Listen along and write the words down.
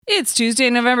It's Tuesday,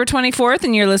 November 24th,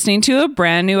 and you're listening to a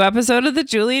brand new episode of The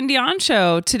Julien Dionne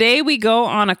Show. Today, we go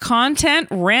on a content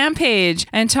rampage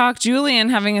and talk Julien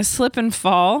having a slip and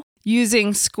fall,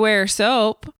 using Square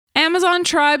soap, Amazon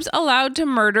tribes allowed to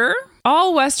murder,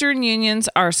 all Western unions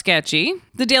are sketchy,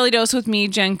 the Daily Dose with me,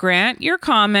 Jen Grant, your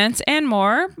comments, and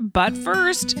more. But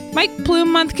first, Mike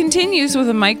Plume Month continues with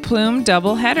a Mike Plume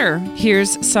double header.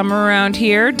 Here's Summer Around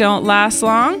Here, Don't Last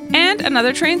Long, and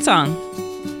another train song.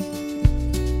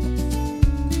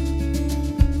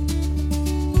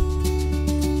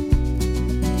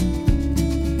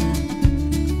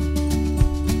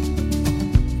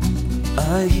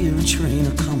 I hear a train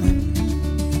a-comin',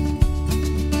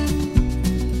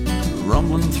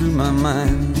 rumbling through my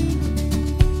mind.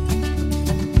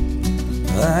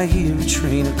 I hear a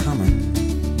train a-comin',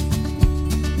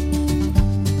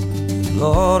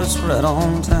 Lord, it's right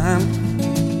on time.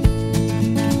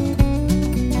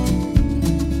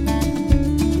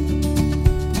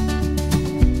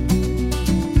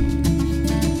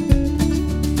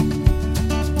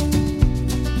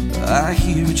 I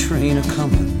hear a train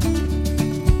a-comin',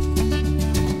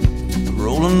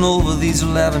 rolling over these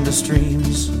lavender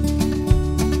streams.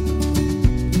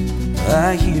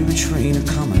 I hear a train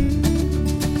a-comin',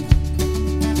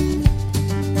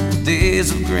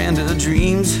 days of grander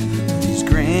dreams, these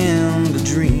grander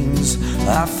dreams,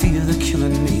 I fear they're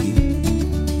killing me,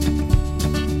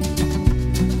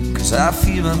 'cause I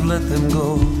fear I've let them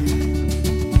go.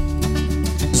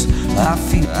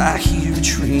 I hear a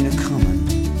train a-comin',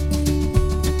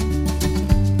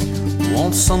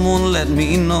 won't someone let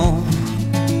me know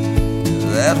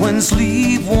that when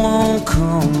sleep won't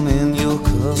come and you're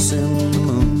cussing the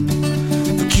moon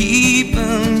for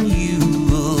keeping you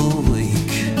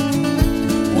awake?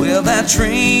 Where that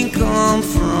train come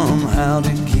from, how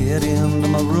to get into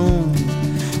my room?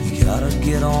 You gotta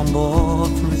get on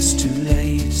board for it's too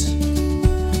late.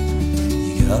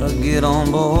 You gotta get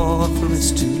on board for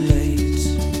it's too late.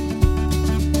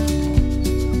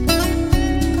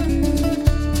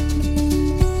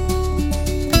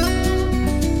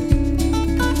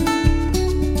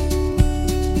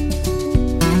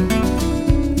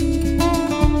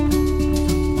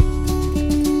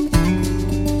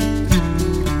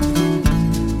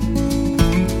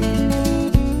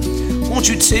 Won't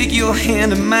you take your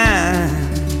hand in mine?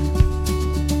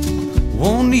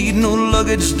 Won't need no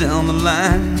luggage down the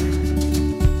line.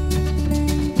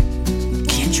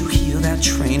 Can't you hear that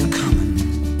train a-comin'?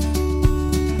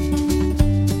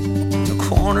 The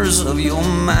corners of your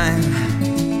mind.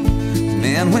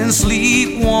 Man, when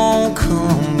sleep won't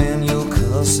come and you're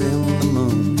cussing the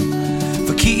moon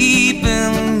for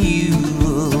keeping you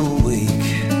awake.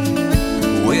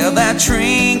 Where that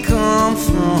train come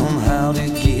from, how to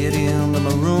get into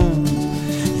my room?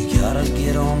 You gotta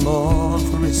get on board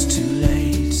for it's too late.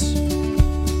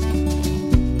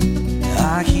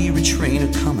 I hear a train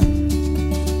a-comin',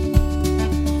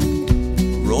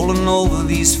 rolling over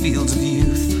these fields of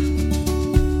youth.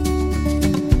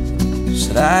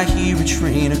 Said I hear a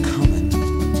train a-comin',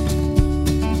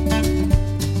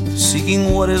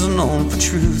 seeking what is known for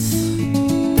truth.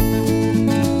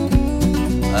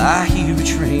 I hear a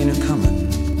train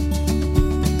a-comin',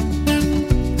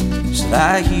 said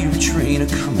I hear a train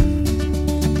a-comin',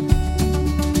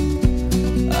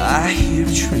 I hear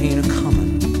a train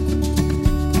a-comin',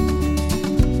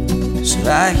 said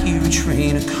I hear a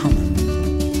train a-comin'.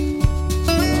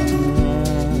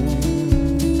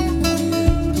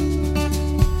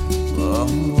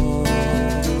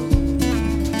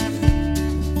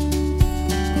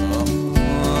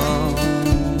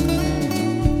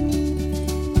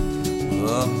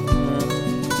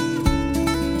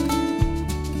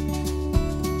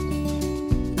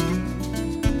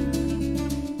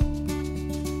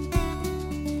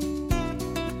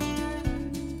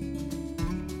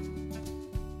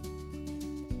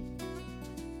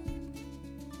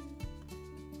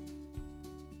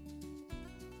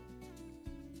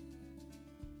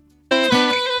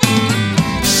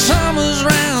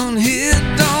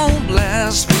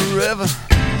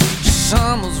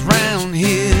 Summer's round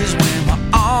here's when we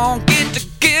all get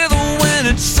together. When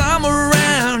it's summer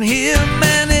round here,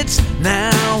 man, it's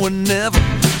now or never.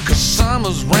 'Cause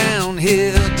summer's round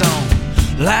here don't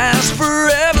last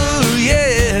forever,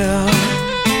 yeah.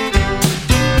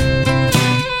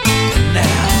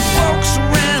 Now folks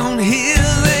around here,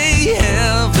 they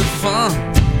have their fun,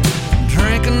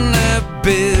 drinking that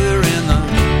beer in the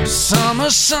summer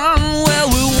sun. Well,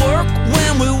 we work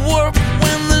when we work,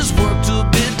 when there's work to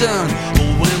be done. But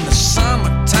when the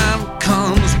summertime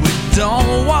comes, we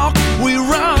don't walk, we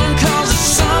run. 'Cause the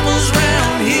summer's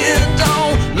round here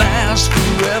don't last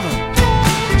forever.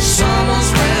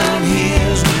 Summer's round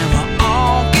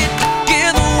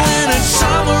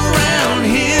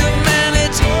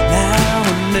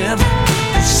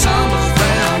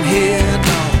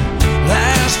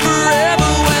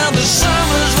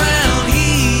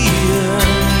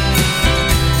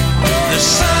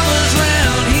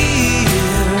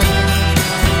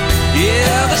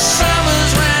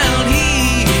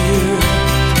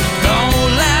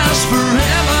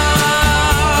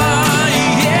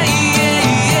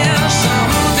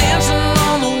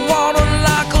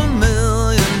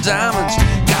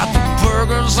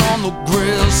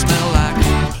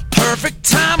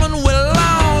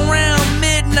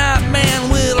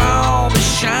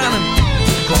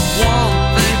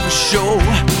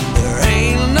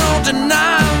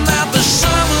denying that the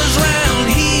summer's round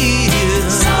here.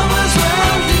 Summer's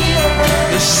round here.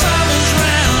 The summer's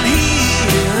round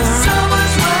here.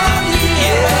 Summer's round here.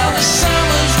 Yeah, the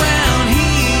summer's round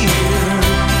here.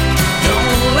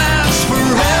 Don't last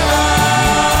forever.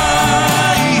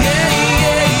 Yeah, yeah,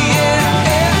 yeah,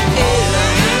 yeah,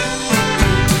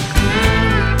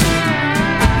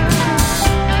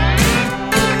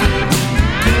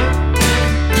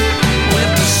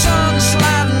 with the sun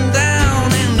sliding down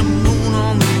and the moon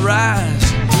on the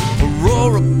rise,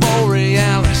 Aurora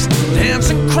Borealis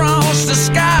dancing across the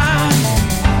sky.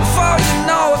 Before you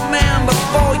know it, man,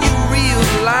 before you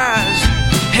realize,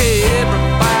 hey,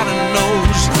 everybody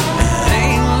knows it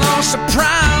ain't no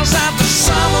surprise that the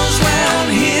summer's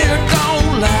round here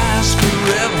don't last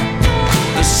forever.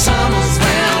 The summer's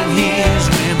round here's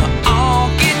when we all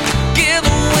get together.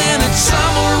 When it's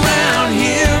summer round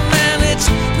here, man, it's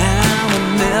now or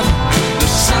never. The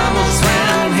summer's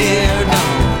round here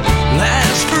don't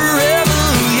last forever,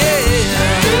 yeah.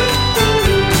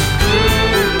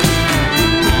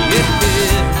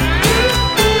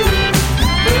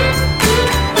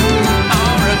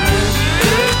 All right.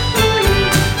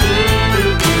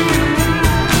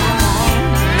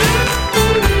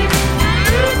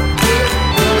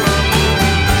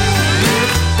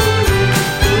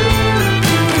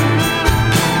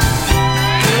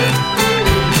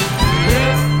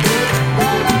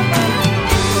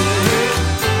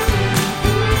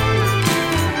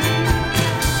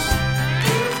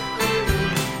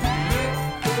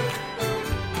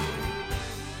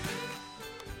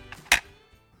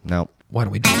 No. Why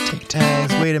don't we do a take two?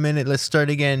 Wait a minute. Let's start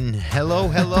again. Hello.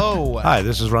 Hi,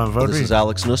 this is Ron Vodry. This is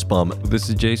Alex Nussbaum. This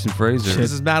is Jason Fraser.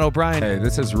 This is Matt O'Brien. Hey,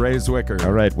 this is Ray Zwicker.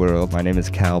 All right, world. My name is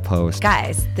Cal Post.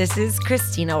 Guys, this is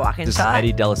Christina Walkinshaw. This is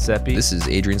Eddie Delaseppe. This is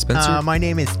Adrian Spencer. My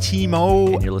name is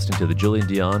Timo. And you're listening to the Julian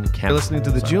Dion You're listening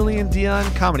to the Julian Dion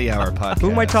Comedy Hour podcast.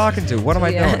 Who am I talking to? What am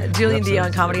I doing? Julian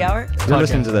Dion Comedy Hour. You're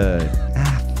listening to the...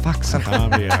 Fuck.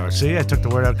 Comedy hour. See, I took the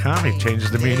word out comedy.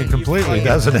 Changes the meaning completely,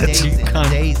 doesn't it?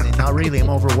 Dazing. Not really. I'm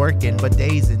overworking, but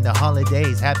dazing. The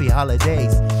holidays. Happy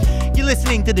holidays. You're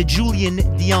listening to the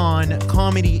Julian Dion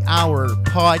Comedy Hour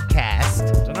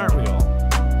podcast. And aren't we all?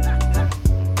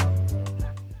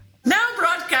 Now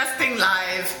broadcasting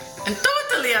live and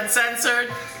totally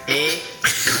uncensored,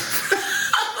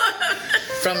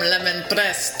 from Lemon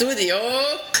Press Studio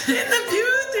in the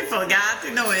beautiful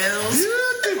Gatineau Hills.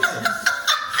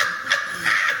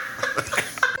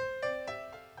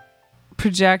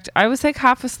 Project. I was like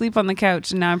half asleep on the couch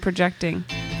and now I'm projecting.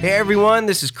 Hey everyone,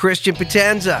 this is Christian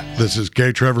Potenza. This is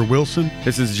Gay Trevor Wilson.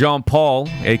 This is John Paul,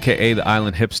 a.k.a. the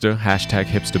Island Hipster, hashtag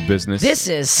hipster business. This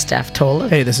is Steph Tola.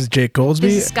 Hey, this is Jake Goldsby.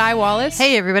 This is Sky Wallace.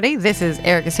 Hey everybody, this is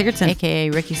Erica Sigurdsson,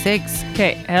 aka Ricky Siggs.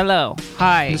 Okay, hello.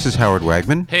 Hi. This is Howard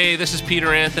Wagman. Hey, this is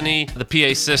Peter Anthony, the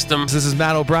PA system. This is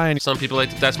Matt O'Brien. Some people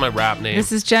like that's my rap name.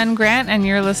 This is Jen Grant, and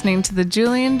you're listening to the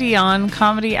Julian Dion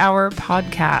Comedy Hour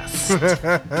podcast.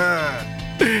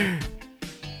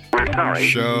 We're sorry.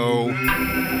 Show.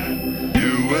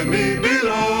 You and me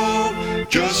belong,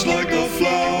 just like the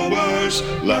flowers,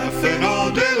 laughing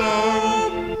all day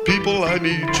long. People, I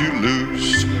need you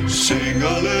loose. Sing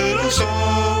a little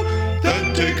song,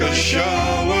 then take a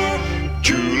shower.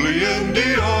 Julian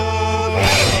Dion.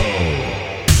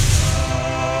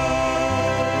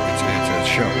 It's a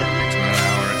show. It's not an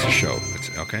hour, it's a show. It's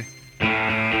okay.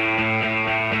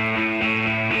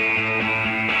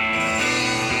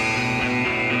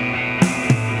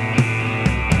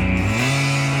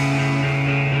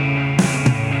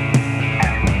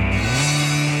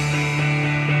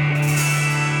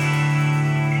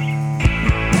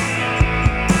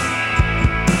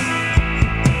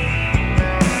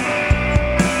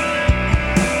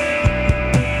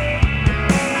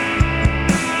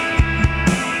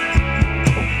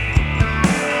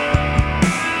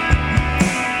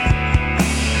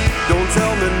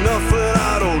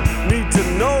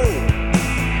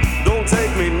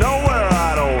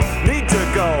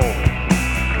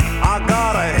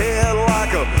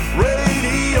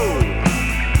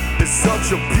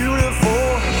 such a beautiful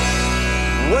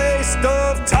waste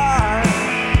of time.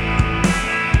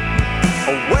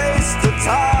 A waste of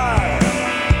time.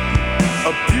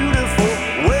 A beautiful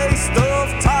waste of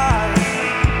time.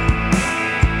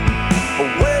 A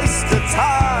waste of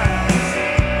time.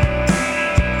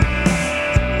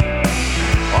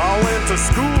 I went to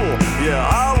school, yeah,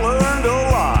 I learned a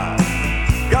lot.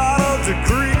 Got a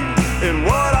degree in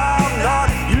what I'm not.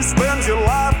 You spend your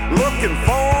life looking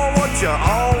for what you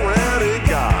already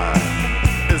got.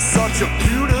 It's such a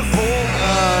beautiful.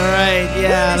 All right,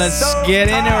 yeah, let's get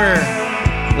into her.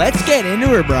 Let's get into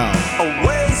her, bro. A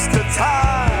waste of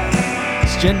time.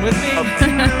 It's Jen with me?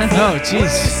 Oh,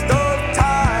 jeez.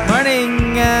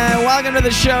 Morning. Welcome to the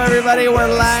show, everybody. We're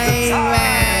live.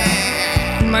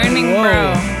 Morning,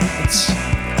 bro.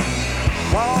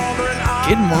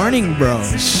 Good morning,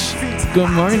 bros.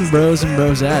 Good morning, bros and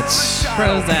brosettes.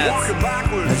 Brosettes.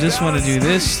 I just want to do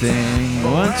this thing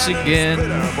once again.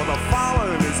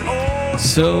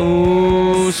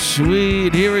 So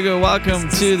sweet. Here we go. Welcome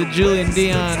to the Julian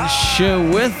Dion Show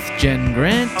with Jen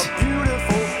Grant.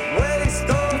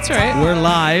 That's right. We're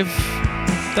live.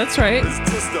 That's right. I'm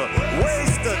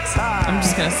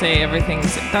just going to say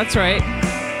everything's... That's right.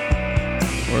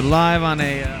 We're live on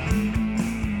a...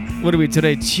 what are we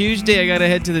today? Tuesday. I got to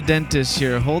head to the dentist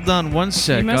here. Hold on one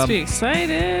sec. You must be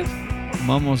excited. I'm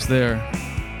almost there.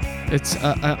 It's...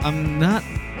 I'm not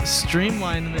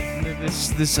streamlining it.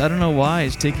 This I don't know why.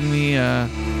 It's taking me...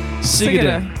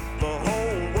 Sigida.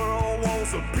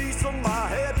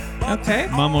 Okay.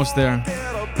 I'm almost there.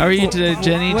 How are you today,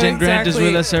 Jenny? What Jen Grant is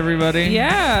with us, everybody.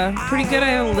 Yeah, pretty good. I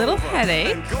have a little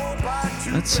headache.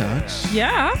 That sucks.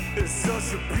 Yeah.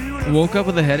 Woke up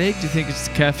with a headache? Do you think it's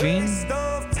the caffeine?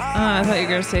 I thought you were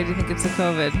going to say, do you think it's the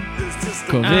COVID?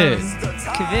 COVID.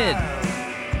 COVID.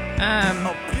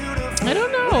 I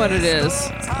don't know what it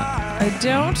is. I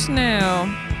don't know.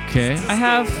 Okay. I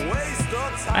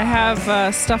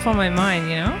have stuff on my mind,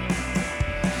 you know?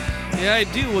 Yeah, I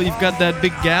do. Well, you've got that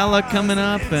big gala coming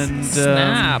up and...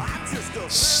 Snap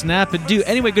and do.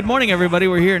 Anyway, good morning, everybody.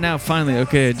 We're here now, finally.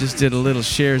 Okay, I just did a little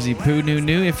sharesy poo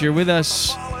new. If you're with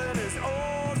us...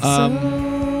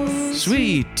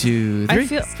 sweet 2, 3,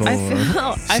 4,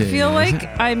 I feel like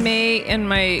I may, in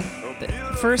my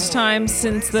first time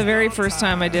since the very first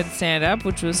time I did stand-up,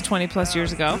 which was 20 plus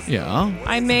years ago. Yeah.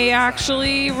 I may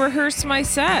actually rehearse my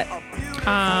set.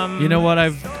 You know what?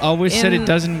 I've always said it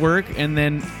doesn't work, and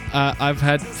then I've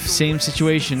had same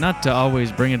situation. Not to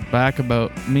always bring it back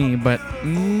about me, but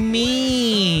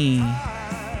me.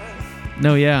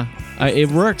 No, yeah, it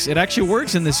works. It actually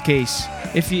works in this case.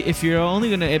 If you're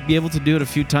only gonna be able to do it a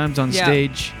few times on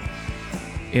stage,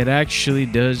 it actually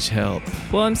does help.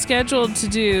 Well, I'm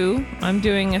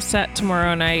doing a set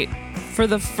tomorrow night for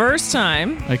the first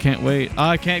time. I can't wait.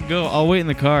 I can't go. I'll wait in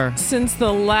the car. Since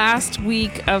the last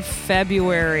week of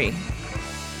February.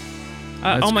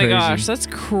 Oh my gosh, that's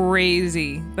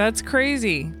crazy. That's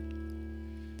crazy.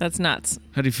 That's nuts.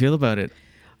 How do you feel about it?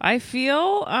 I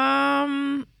feel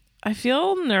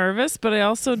nervous, but I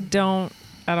also don't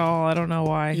at all. I don't know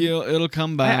why. It'll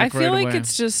come back. I feel right like away.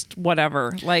 it's just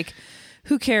whatever. Like,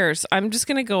 who cares? I'm just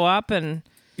gonna go up and...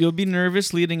 You'll be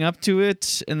nervous leading up to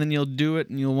it, and then you'll do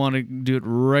it, and you'll want to do it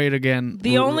right again.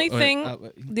 The only thing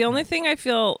I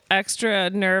feel extra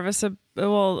nervous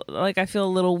about, I feel a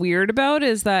little weird about,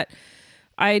 is that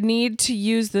I need to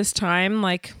use this time,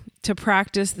 to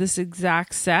practice this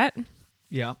exact set.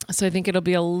 Yeah. So I think it'll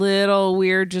be a little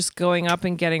weird just going up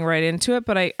and getting right into it,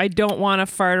 but I don't want to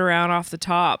fart around off the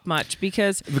top much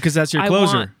because that's your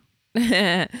closer.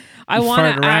 I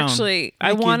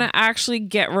want to actually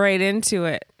get right into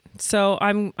it. So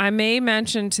I may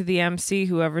mention to the MC,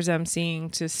 whoever's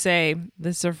MCing, to say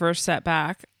this is her first set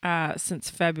back since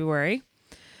February,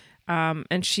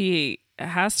 and she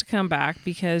has to come back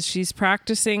because she's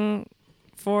practicing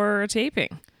for a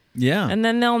taping. Yeah, and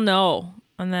then they'll know,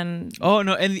 and then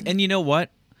and you know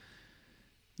what?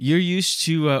 You're used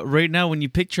to right now when you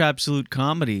picture Absolute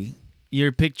Comedy.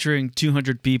 You're picturing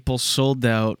 200 people sold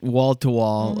out, wall to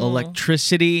wall,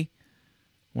 electricity,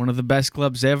 one of the best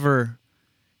clubs ever.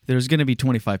 There's going to be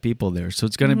 25 people there, so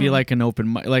it's going to be like an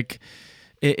open mic.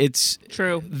 It's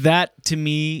true. That to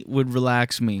me would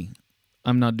relax me.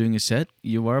 I'm not doing a set,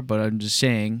 you are, but I'm just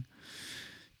saying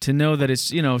to know that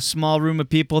it's small room of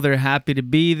people. They're happy to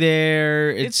be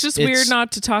there. It's just weird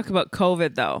not to talk about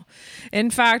COVID though. In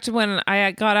fact, when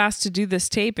I got asked to do this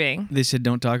taping, they said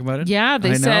don't talk about it. Yeah,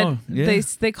 they said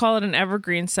they call it an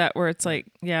evergreen set where it's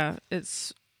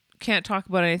it's can't talk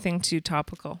about anything too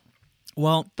topical.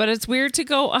 Well, but it's weird to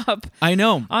go up. I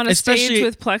know on a stage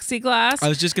with plexiglass. I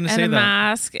was just going to say that, and a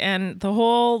mask and the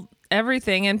whole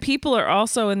everything, and people are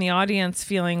also in the audience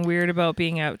feeling weird about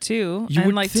being out too,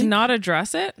 to not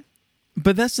address it.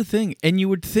 But that's the thing, and you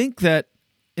would think that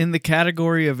in the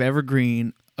category of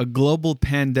evergreen, a global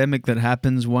pandemic that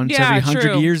happens once every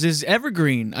 100 years is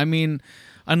evergreen. I mean,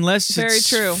 unless it's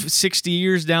 60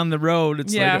 years down the road,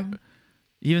 it's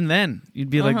even then, you'd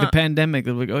be like the pandemic.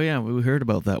 They're like, oh yeah, we heard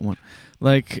about that one.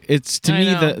 Like, it's to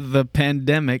me the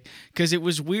pandemic, because it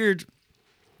was weird.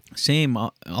 Same,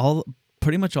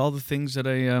 pretty much all the things that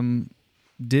I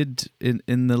did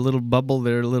in the little bubble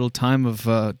there, little time of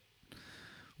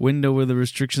window where the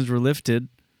restrictions were lifted.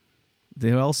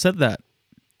 They all said that.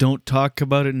 don't talk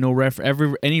about it.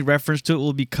 Any reference to it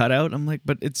will be cut out. I'm like,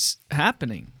 but it's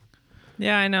happening.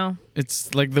 Yeah, I know.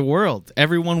 It's like the world.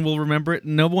 Everyone will remember it.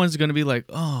 No one's going to be like,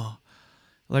 oh,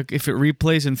 like if it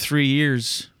replays in 3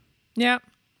 years. Yeah.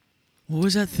 What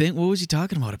was that thing? What was he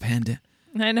talking about? A panda?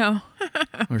 I know.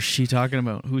 Or is she talking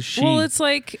about? Who's she? Well, it's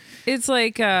like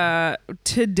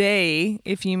today,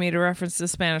 if you made a reference to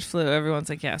Spanish flu, everyone's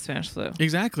like, yeah, Spanish flu.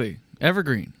 Exactly.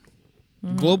 Evergreen.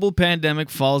 Mm-hmm. Global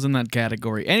pandemic falls in that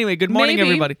category. Anyway, good morning,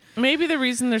 everybody. Maybe the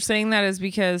reason they're saying that is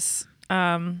because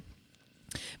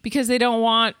they don't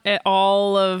want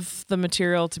all of the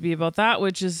material to be about that,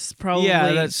 which is probably...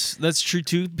 Yeah, that's true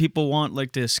too. People want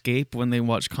like to escape when they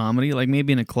watch comedy. Like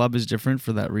maybe in a club is different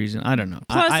for that reason. I don't know.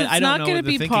 Plus, it's not going to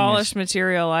be polished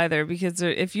material either, because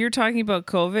if you're talking about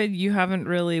COVID, you haven't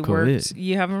really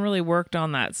worked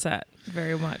on that set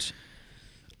very much.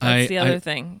 That's the other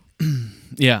thing.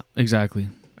 Yeah, exactly.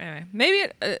 Anyway,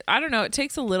 maybe I don't know. It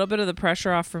takes a little bit of the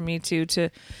pressure off for me too to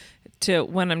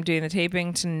when I'm doing the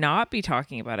taping to not be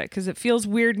talking about it, because it feels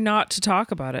weird not to talk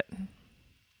about it.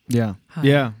 Yeah. Hi.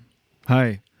 Yeah.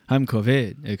 Hi, I'm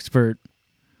COVID expert.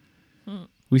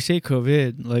 We say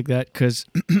COVID like that because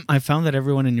I found that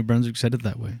everyone in New Brunswick said it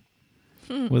that way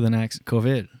with an accent.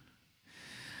 COVID.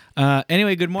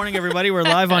 Anyway, good morning, everybody. We're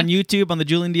live on YouTube on the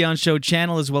Julian Dion Show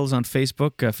channel, as well as on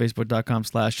Facebook,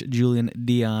 facebook.com/Julian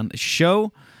Dion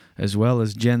Show, as well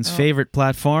as Jen's favorite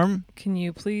platform. Can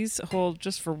you please hold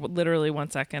just for literally 1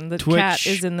 second? The Twitch. Cat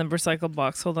is in the recycle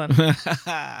box. Hold on.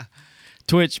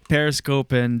 Twitch,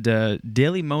 Periscope, and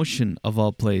Daily Motion, of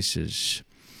all places.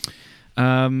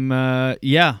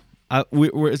 Yeah.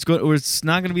 It's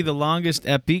not going to be the longest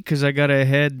epi because I got to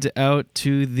head out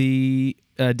to the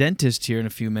dentist here in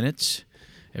a few minutes.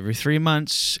 Every 3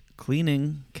 months,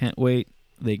 cleaning. Can't wait.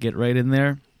 They get right in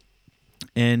there.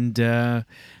 And I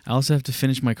also have to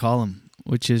finish my column,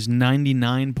 which is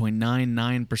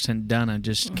 99.99% done. I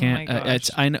just can't.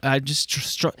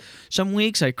 Some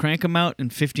weeks I crank them out in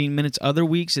 15 minutes. Other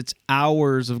weeks it's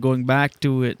hours of going back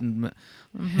to it and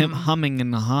him humming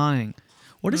and hawing.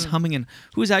 What is humming and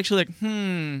who's actually like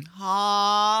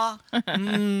ha?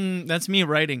 That's me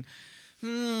writing.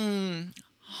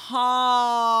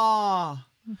 Ha.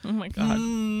 Oh my god.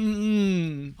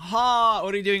 Ha.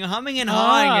 What are you doing? Humming and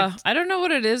hawing. I don't know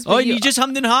what it is. But you just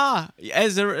hummed and ha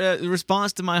as a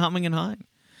response to my humming and hawing.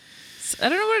 I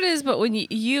don't know what it is, but when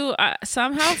you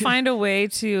somehow find a way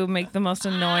to make the most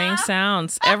annoying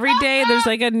sounds. Every day there's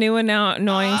like a new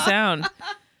annoying sound.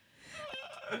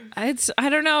 I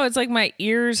don't know. It's like my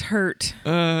ears hurt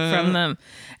from them.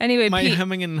 Anyway, my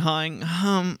humming and hawing.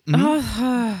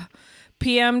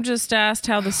 PM just asked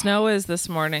how the snow is this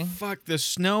morning. Fuck, the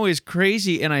snow is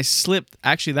crazy, and I slipped.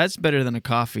 Actually, that's better than a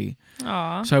coffee.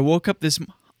 Aw. So I woke up this.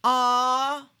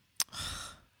 Ha.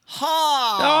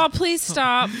 Oh, please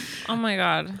stop! Oh my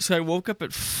god. So I woke up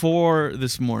at 4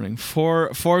 this morning, 4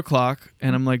 o'clock,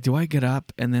 and I'm like, do I get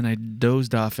up? And then I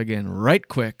dozed off again, right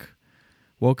quick.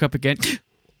 Woke up again.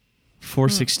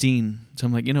 4:16. So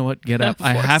I'm like, you know what? Get up.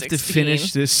 I have to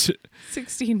finish this.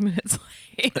 16 minutes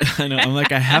late. I know. I'm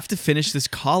like, I have to finish this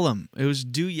column. It was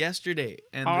due yesterday.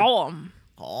 And column.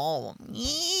 Oh,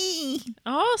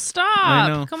 stop. I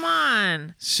know. Come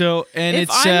on. So, and if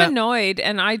I'm annoyed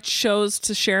and I chose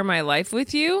to share my life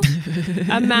with you,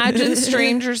 imagine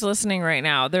strangers listening right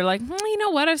now. They're like, you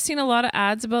know what? I've seen a lot of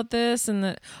ads about this.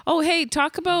 And hey,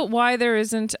 talk about why there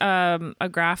isn't a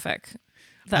graphic.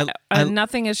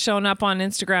 Nothing has shown up on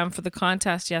Instagram for the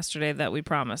contest yesterday that we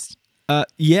promised.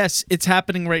 Yes, it's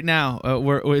happening right now.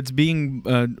 It's being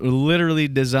literally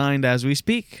designed as we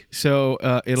speak. So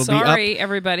it'll be up. Sorry,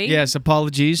 everybody. Yes,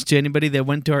 apologies to anybody that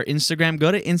went to our Instagram.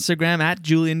 Go to Instagram at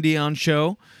Julian Dion Show.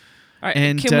 All right,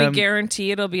 and can we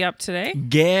guarantee it'll be up today?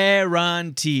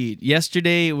 Guaranteed.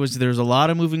 Yesterday there's a lot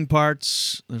of moving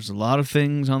parts. There's a lot of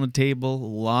things on the table.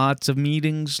 Lots of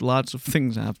meetings. Lots of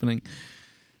things happening.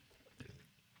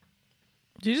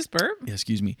 Did you just burp? Yeah,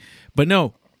 excuse me. But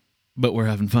we're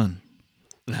having fun.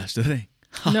 That's the thing.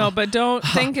 No, but don't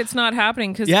think it's not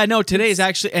happening. Today is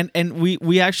actually, and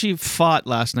we actually fought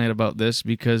last night about this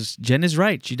because Jen is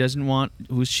right. She doesn't want,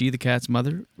 who's she, the cat's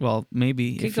mother? Well,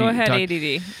 maybe. Okay, go ahead,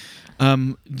 ADD.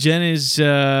 Jen is,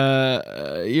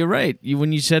 you're right.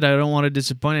 When you said I don't want to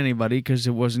disappoint anybody because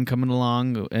it wasn't coming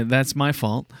along, and that's my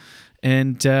fault.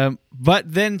 And,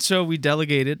 but then, so we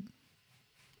delegated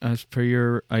as per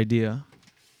your idea.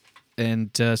 And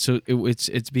so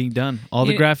it's being done. All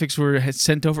the graphics were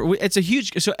sent over. It's a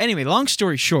huge. So anyway, long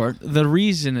story short, the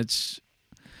reason it's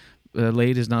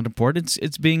late is not important.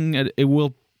 It's being. It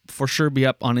will for sure be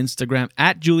up on Instagram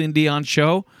at Julian Dion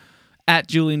Show,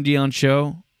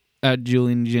 at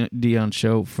Julian Dion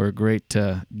Show for a great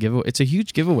giveaway. It's a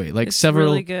huge giveaway, like it's several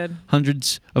really good.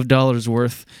 hundreds of dollars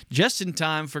worth, just in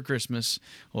time for Christmas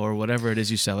or whatever it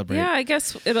is you celebrate. Yeah, I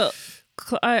guess it'll.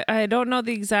 I don't know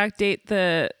the exact date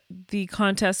the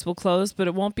contest will close, but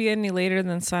it won't be any later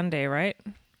than Sunday, right?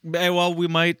 Well, we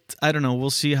might. I don't know. We'll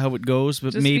see how it goes,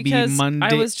 but Just maybe because Monday.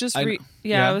 I was just I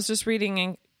was just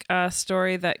reading a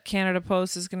story that Canada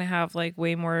Post is going to have like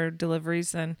way more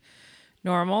deliveries than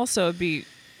normal, so it'd be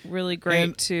really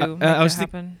great to make that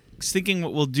happen. I was thinking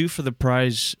what we'll do for the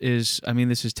prize is, I mean,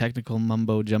 this is technical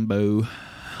mumbo jumbo.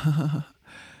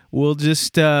 We'll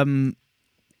just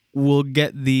we'll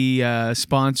get the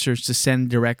sponsors to send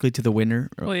directly to the winner.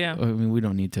 Well, yeah. I mean, we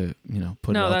don't need to,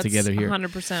 put it all together here. No,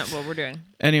 that's 100% what we're doing.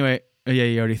 Anyway, yeah,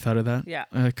 you already thought of that? Yeah.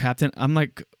 Captain, I'm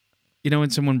like, when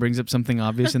someone brings up something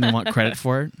obvious and they want credit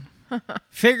for it?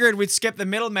 Figured we'd skip the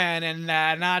middleman and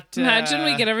not... Imagine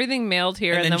we get everything mailed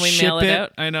here and then we ship mail it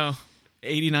out. I know.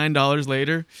 $89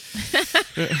 later.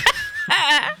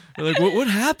 We're like, what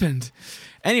happened?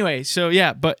 Anyway, so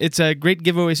yeah, but it's a great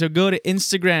giveaway. So go to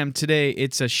Instagram today.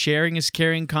 It's a Sharing is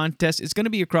Caring contest. It's going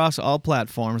to be across all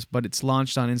platforms, but it's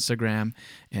launched on Instagram,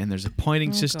 and there's a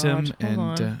pointing system. God.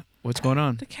 Hold on. What's going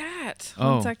on? The cat.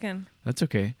 Oh, 1 second. That's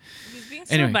okay. He's being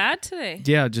so bad today.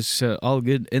 Yeah, just all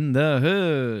good in the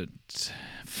hood.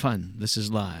 Fun. This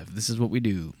is live. This is what we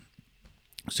do.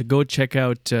 So go check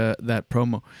out that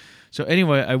promo. So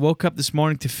anyway, I woke up this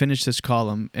morning to finish this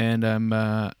column, and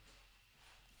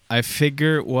I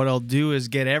figure what I'll do is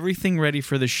get everything ready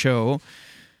for the show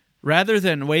rather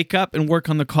than wake up and work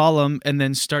on the column and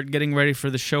then start getting ready for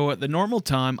the show at the normal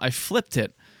time. I flipped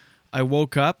it. I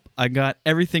woke up, I got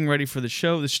everything ready for the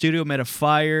show. The studio made a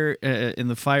fire in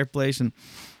the fireplace and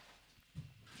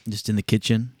just in the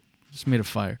kitchen. Just made a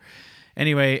fire.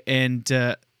 Anyway, and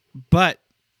then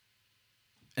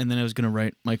I was going to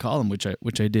write my column, which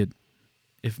I did.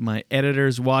 If my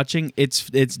editor's watching, it's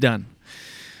done.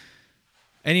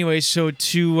 Anyway, so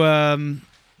to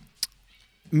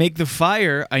make the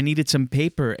fire, I needed some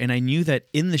paper, and I knew that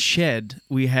in the shed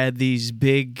we had these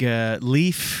big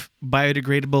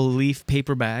biodegradable leaf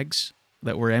paper bags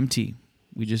that were empty.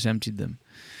 We just emptied them.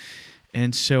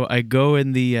 And so I go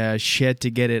in the shed to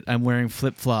get it. I'm wearing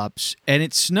flip-flops, and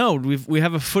it snowed. We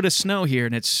have a foot of snow here,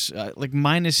 and it's like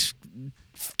minus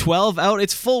 12 out.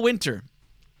 It's full winter.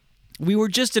 We were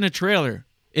just in a trailer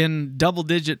in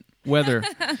double-digit weather.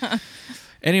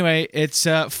 Anyway, it's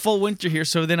full winter here,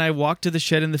 so then I walk to the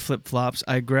shed in the flip-flops.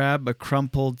 I grab a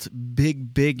crumpled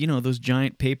big, those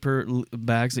giant paper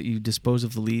bags that you dispose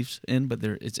of the leaves in, but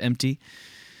it's empty.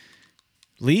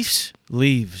 Leaves?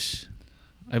 Leaves.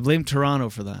 I blame Toronto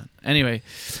for that. Anyway,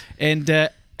 and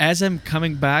as I'm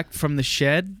coming back from the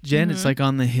shed, Jen, it's like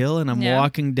on the hill, and I'm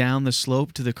walking down the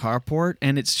slope to the carport,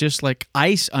 and it's just like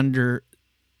ice under...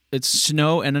 It's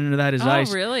snow, and under that is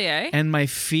ice. Oh, really, eh? And my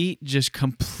feet just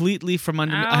completely from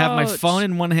under... Ouch. I have my phone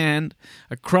in one hand,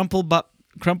 a crumpled up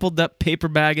paper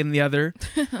bag in the other,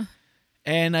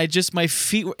 and my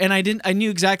feet... And I knew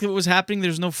exactly what was happening.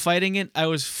 There's no fighting it. I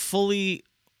was fully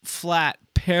flat,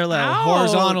 parallel,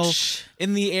 horizontal,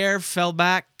 in the air, fell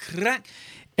back, crack,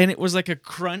 and it was like a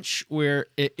crunch where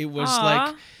it was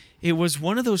like... It was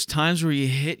one of those times where you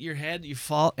hit your head, you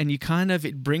fall, and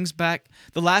it brings back...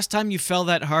 The last time you fell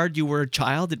that hard, you were a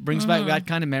child. It brings back that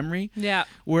kind of memory. Yeah.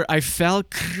 Where I fell,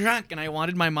 crack, and I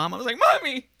wanted my mom. I was like,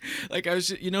 Mommy! Like, I was,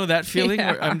 that feeling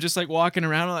where I'm just like walking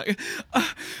around, like...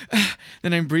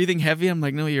 Then I'm breathing heavy. I'm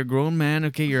like, no, you're a grown man.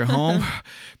 Okay, you're home.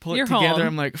 Pull it together. Home.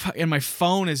 I'm like... Fuck. And my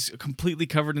phone is completely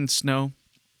covered in snow.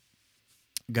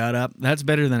 Got up. That's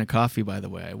better than a coffee, by the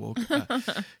way. I woke up.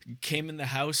 Came in the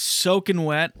house soaking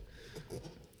wet.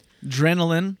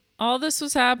 Adrenaline. All this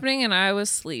was happening and I was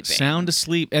sleeping. Sound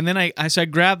asleep. And then I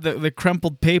grabbed the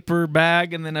crumpled paper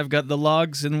bag, and then I've got the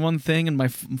logs in one thing and my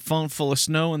phone full of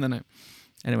snow, and then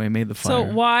I made the fire.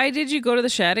 So why did you go to the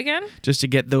shed again? Just to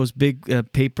get those big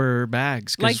paper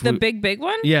bags. Like the big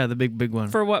one? Yeah, the big one.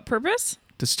 For what purpose?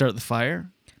 To start the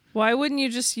fire. Why wouldn't you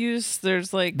just use...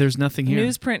 There's nothing here.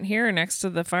 Newsprint here next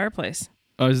to the fireplace.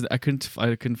 I couldn't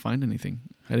find anything.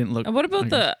 I didn't look. And what about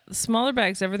the smaller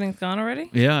bags? Everything's gone already?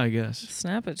 Yeah, I guess.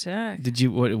 Snap attack. Did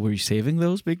you? Were you saving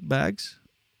those big bags?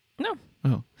 No.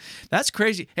 Oh, that's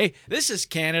crazy. Hey, this is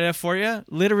Canada for you.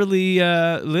 Literally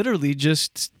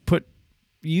just put.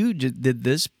 You did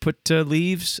this. Put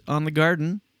leaves on the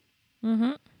garden.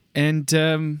 Mm-hmm. And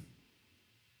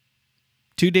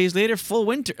 2 days later, full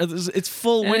winter. It's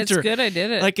full winter. It's good I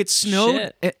did it. Like it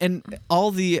snowed, and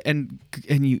all the and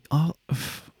you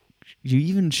you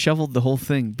even shoveled the whole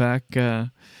thing back.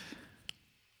 Because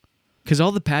because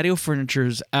all the patio furniture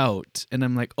is out, and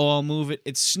I'm like, oh, I'll move it.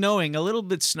 It's snowing a little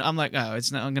bit. I'm like, oh,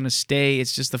 it's not going to stay.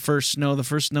 It's just the first snow. The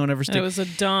first snow never stays. It was a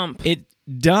dump. It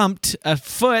dumped a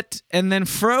foot and then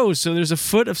froze. So there's a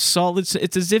foot of solid.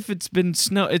 It's as if it's been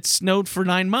It snowed for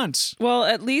 9 months. Well,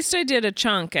 at least I did a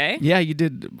chunk, eh? Yeah, you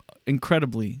did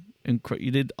incredibly.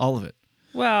 You did all of it.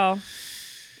 Well,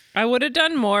 I would have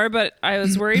done more, but I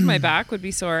was worried my back would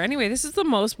be sore. Anyway, this is the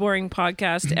most boring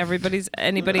podcast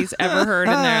anybody's ever heard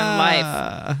in their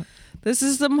life. This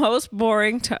is the most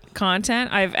boring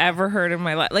content I've ever heard in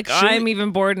my life. Like, I'm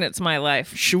even bored and it's my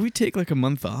life. Should we take like a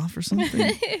month off or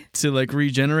something to like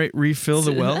regenerate, refill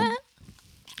the well?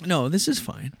 No, this is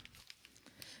fine.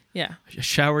 Yeah. I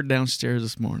showered downstairs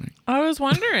this morning. I was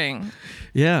wondering.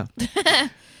 Yeah.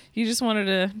 You just wanted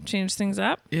to change things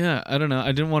up? Yeah, I don't know.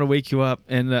 I didn't want to wake you up,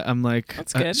 and I'm like,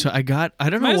 that's good. So I don't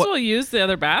know. Might as well use the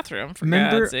other bathroom for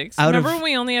God's sakes. Remember when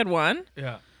we only had one?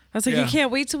 Yeah. I was like, I can't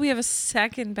wait till we have a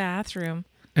second bathroom.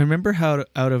 And remember how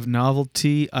out of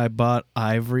novelty I bought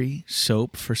Ivory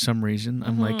soap for some reason?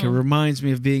 I'm like, it reminds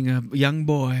me of being a young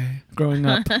boy growing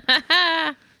up.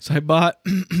 So I bought,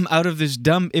 out of this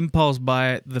dumb impulse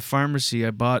buy at the pharmacy,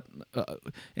 I bought,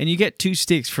 and you get 2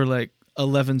 sticks for like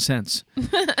 11 cents.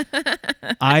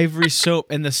 Ivory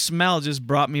soap, and the smell just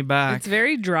brought me back. It's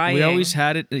very drying. We always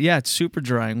had it. Yeah, it's super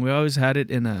drying. We always had it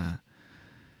in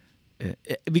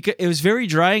because it was very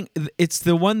drying. It's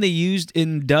the one they used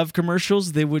in Dove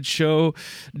commercials. They would show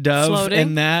Dove floating?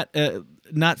 And that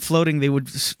not floating. They would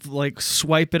like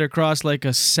swipe it across like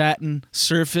a satin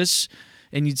surface,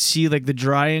 and you'd see like the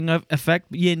drying effect.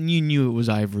 Yeah, and you knew it was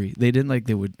Ivory. They didn't like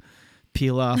they would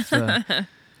peel off. I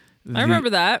remember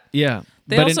that. Yeah.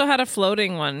 They also had a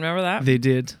floating one. Remember that? They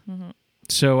did. Mm-hmm.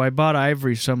 So I bought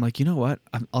Ivory. So I'm like, you know what?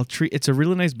 I'll treat. It's a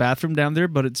really nice bathroom down there,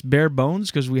 but it's bare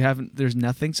bones because there's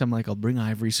nothing. So I'm like, I'll bring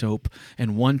Ivory soap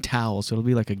and 1 towel. So it'll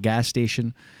be like a gas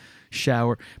station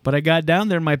shower. But I got down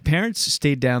there. My parents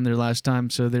stayed down there last time.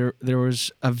 So there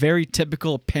was a very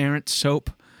typical parent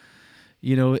soap.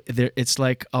 You know, it's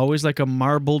like always like a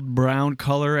marbled brown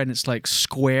color, and it's like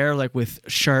square, like with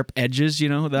sharp edges. You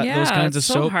know those kinds of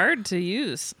soap. Yeah, it's so hard to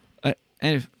use.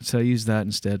 So I used that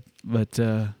instead. But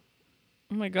oh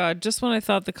my God! Just when I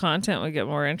thought the content would get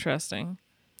more interesting,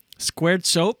 squared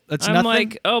soap. I'm nothing.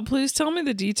 Like, oh, please tell me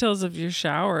the details of your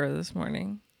shower this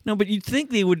morning. No, but you'd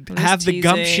think they would have the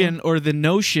gumption or the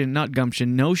notion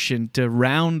to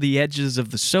round the edges of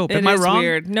the soap. Am I wrong?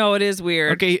 Weird. No, it is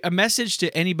weird. Okay, a message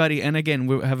to anybody, and again,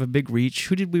 we have a big reach.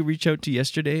 Who did we reach out to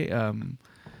yesterday?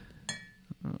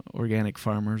 Organic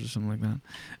farmers or something like that.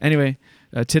 Anyway,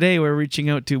 today we're reaching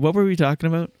out to, what were we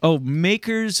talking about? Oh,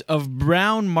 makers of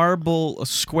brown marble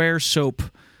square soap.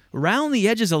 Round the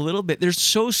edges a little bit. They're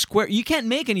so square. You can't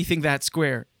make anything that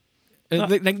square.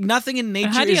 Like nothing in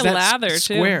nature is that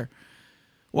square. Too?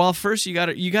 Well, first you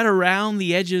gotta round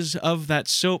the edges of that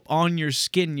soap on your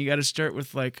skin. You gotta start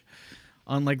with like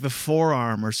on like the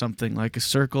forearm or something, like a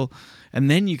circle, and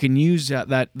then you can use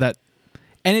that.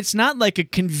 And it's not like a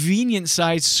convenient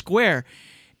size square.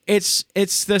 It's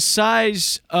the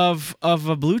size of a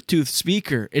Bluetooth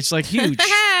speaker. It's like huge.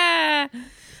 I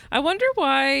wonder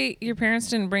why your parents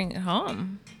didn't bring it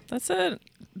home. That's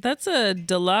a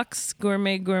deluxe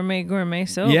gourmet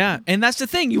soap. Yeah, and that's the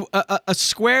thing. You a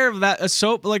square of a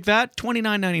soap like that,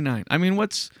 $29.99. I mean,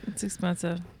 it's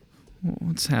expensive.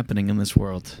 What's happening in this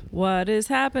world? What is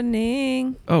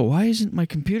happening? Oh, why isn't my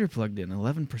computer plugged in?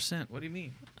 11%. What do you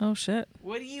mean? Oh shit.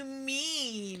 What do you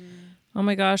mean? Oh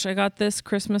my gosh, I got this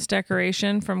Christmas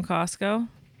decoration from Costco.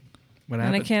 What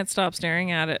happened? And I can't stop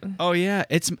staring at it. Oh yeah,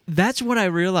 that's what I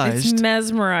realized. It's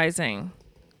mesmerizing.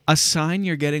 A sign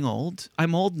you're getting old.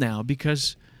 I'm old now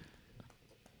because,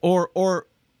 or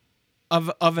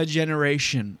of a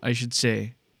generation, I should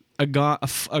say, a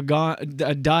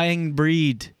dying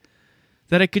breed,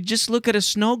 that I could just look at a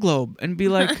snow globe and be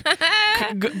like,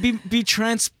 be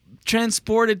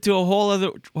transported to a whole other.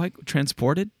 What?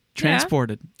 Transported to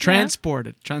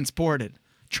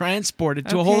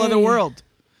a whole other world,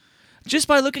 just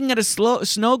by looking at a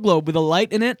snow globe with a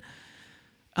light in it.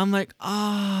 I'm like,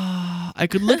 I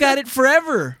could look at it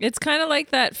forever. It's kind of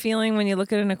like that feeling when you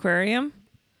look at an aquarium.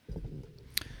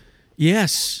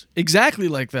 Yes, exactly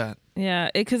like that. Yeah,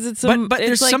 because it's but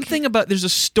there's like, something about there's a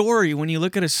story when you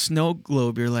look at a snow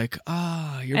globe. You're like,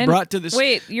 you're brought to this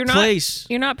place. You're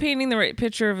not painting the right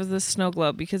picture of the snow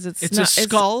globe because it's a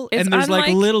skull and there's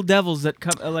like little devils that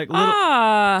come like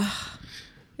little.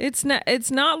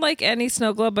 It's not like any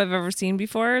snow globe I've ever seen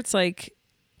before. It's like.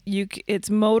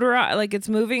 It's motorized, like it's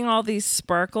moving all these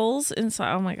sparkles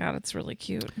inside. Oh my God, it's really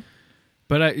cute.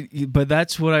 But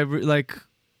that's what I like.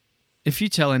 if you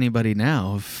tell anybody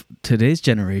now of today's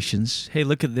generations, hey,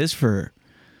 look at this for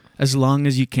as long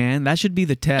as you can, that should be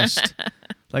the test.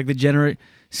 Like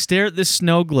stare at this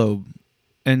snow globe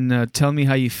and tell me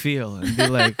how you feel and be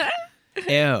like,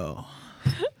 ew.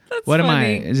 What am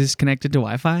I? Is this connected to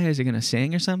Wi-Fi? Is it going to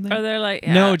sing or something? Or they're like,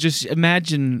 yeah. No, just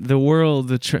imagine the world,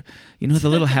 the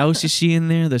little house you see in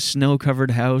there, the snow-covered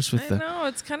house with No,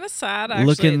 it's kind of sad, actually.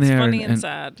 Look in there it's funny and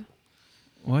sad.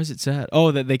 Why is it sad?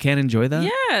 Oh, that they can't enjoy that?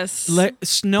 Yes.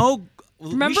 Snow...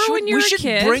 Remember when you were a kid?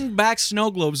 We should bring back snow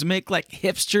globes and make like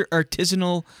hipster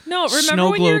artisanal No, remember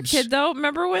snow when globes. you were a kid though?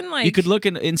 Remember when like you could look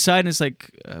inside and it's like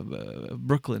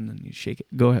Brooklyn and you shake it.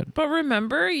 Go ahead. But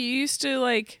remember you used to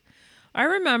like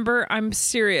I'm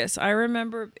serious. I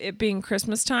remember it being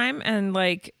Christmas time and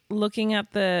like looking at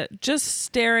just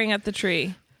staring at the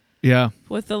tree. Yeah.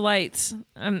 With the lights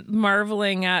and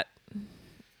marveling at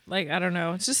like I don't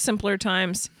know, it's just simpler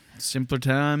times. Simpler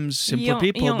times, simpler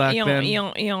people back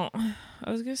then. I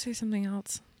was going to say something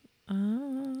else.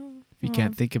 If you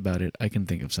can't think about it, I can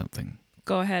think of something.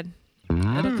 Go ahead.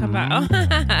 It'll come back.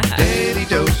 Daily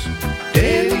dose,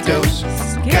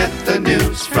 get the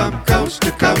news from coast to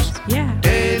coast. Yeah.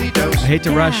 Daily dose. I hate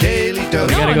to rush. Daily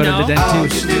dose. We gotta go to the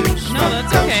dentist. No,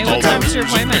 that's okay. What time's your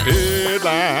appointment?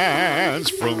 Headlines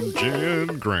from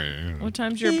Jen Grant. What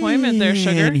time's your appointment there,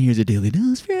 sugar? And here's a daily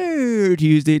dose for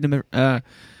Tuesday, November.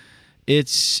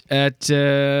 It's at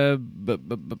 9,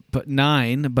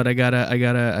 but I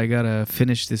gotta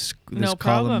finish this No column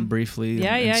problem. briefly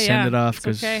and send it off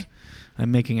because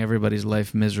I'm making everybody's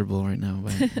life miserable right now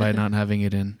by not having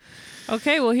it in.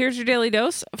 Okay, well here's your daily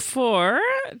dose for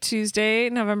Tuesday,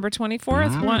 November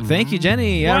 24th. Thank you,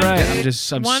 Jenny. All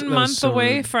right, I'm 1 month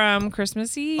away from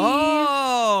Christmas Eve.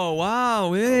 Oh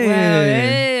wow! Hey. Well,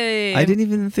 hey. I didn't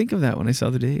even think of that when I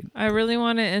saw the date. I really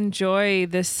want to enjoy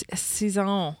this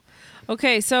season.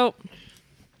 Okay, so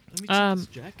let me take this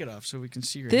jacket off so we can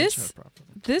see your this properly.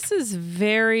 This is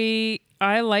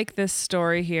I like this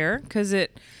story here because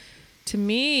to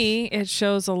me it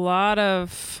shows a lot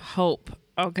of hope.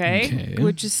 Okay,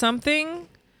 which is something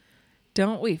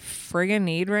don't we friggin'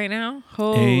 need right now?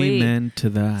 Holy amen to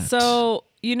that. So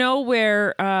you know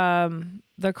where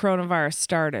the coronavirus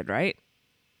started, right?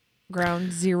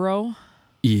 Ground zero.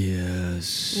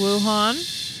 Yes. Wuhan,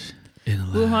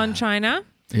 China.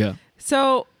 Yeah.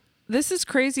 So this is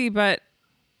crazy, but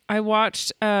I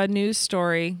watched a news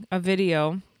story, a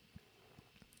video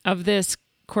of this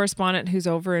correspondent who's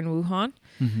over in Wuhan,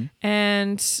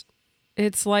 and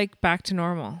it's like back to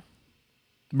normal.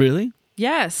 Really?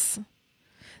 Yes.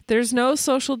 There's no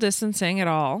social distancing at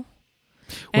all.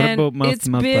 What about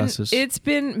mouth-to-mouth classes? It's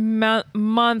been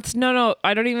months. No,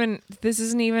 I don't even. This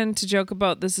isn't even to joke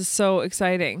about. This is so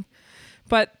exciting,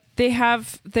 but they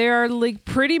are like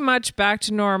pretty much back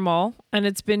to normal, and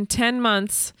it's been 10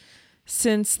 months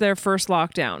since their first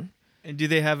lockdown. And do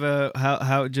they have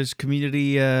how just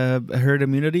community herd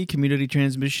immunity, community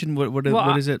transmission? What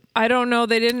is it? I don't know.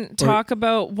 They didn't talk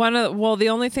about the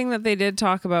only thing that they did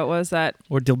talk about was that.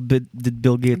 Or did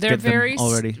Bill Gates get them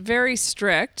already? Very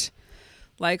strict,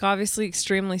 like obviously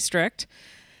extremely strict,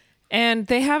 and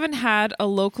they haven't had a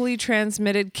locally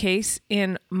transmitted case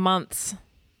in months.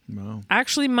 Wow.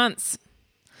 Actually, months.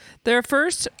 Their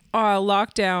first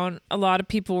lockdown, a lot of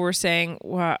people were saying, a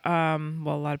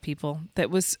lot of people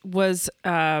that was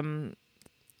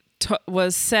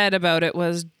said about it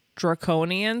was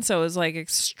draconian. So it was like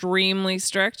extremely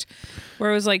strict,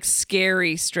 where it was like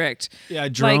scary strict. Yeah,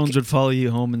 drones would follow you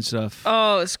home and stuff.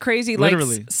 Oh, it's crazy.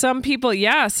 Literally. Like some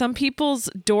people's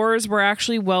doors were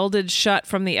actually welded shut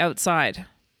from the outside.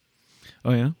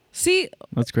 Oh, yeah? See,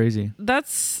 that's crazy.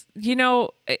 That's,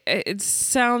 it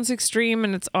sounds extreme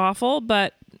and it's awful,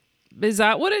 but is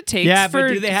that what it takes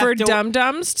for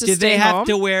dum-dums to stay home? Do they have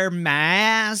to wear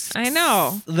masks? I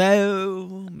know.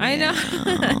 Though. I know.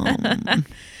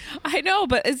 I know,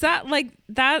 but is that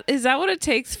what it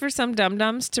takes for some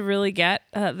dum-dums to really get,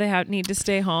 need to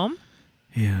stay home?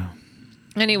 Yeah.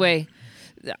 Anyway,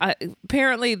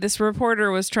 apparently this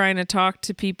reporter was trying to talk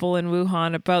to people in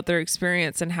Wuhan about their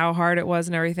experience and how hard it was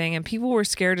and everything, and people were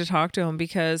scared to talk to him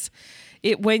because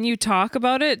when you talk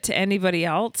about it to anybody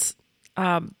else,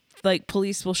 like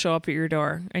police will show up at your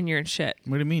door and you're in shit.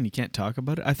 What do you mean you can't talk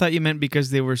about it? I thought you meant because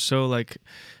they were so like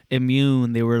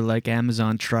immune. They were like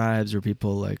Amazon tribes where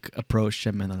people like approach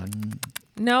them and like.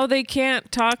 No, they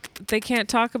can't talk. They can't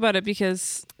talk about it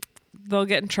because they'll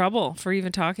get in trouble for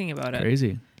even talking about it.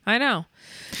 Crazy. I know.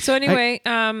 So anyway,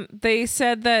 they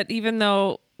said that even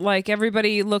though like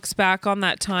everybody looks back on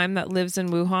that time that lives in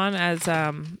Wuhan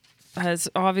as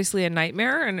obviously a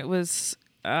nightmare and it was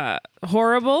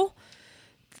horrible,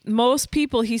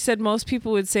 he said most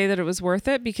people would say that it was worth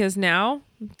it because now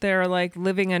they're like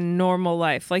living a normal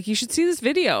life. Like, you should see this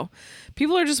video.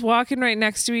 People are just walking right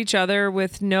next to each other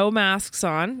with no masks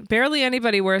on. Barely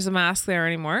anybody wears a mask there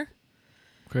anymore.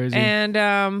 Crazy.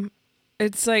 And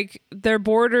it's like their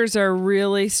borders are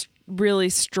really, really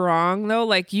strong though.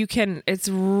 Like, it's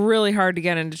really hard to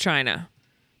get into China,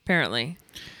 apparently.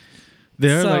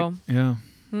 They're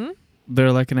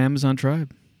they're like an Amazon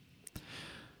tribe.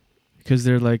 Because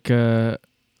they're like,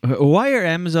 why are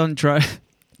Amazon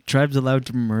tribes allowed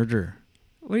to murder?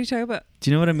 What are you talking about? Do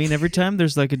you know what I mean? Every time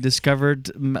there's like a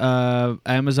discovered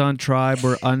Amazon tribe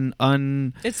or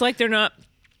It's like they're not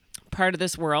part of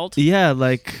this world. Yeah,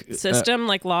 like system,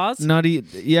 like laws.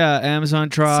 Amazon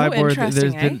tribe. So or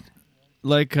interesting, there's been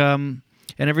like and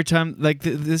every time like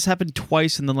this happened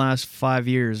twice in the last 5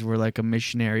 years, where like a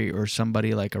missionary or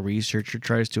somebody like a researcher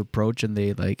tries to approach and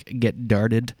they like get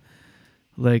darted.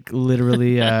 Like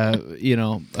literally,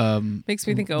 makes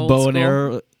me think of old bow school. and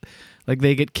arrow. Like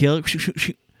they get killed,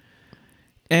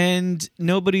 and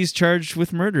nobody's charged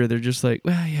with murder. They're just like,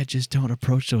 well, yeah, just don't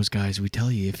approach those guys. We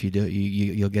tell you if you do,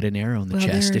 you'll get an arrow in the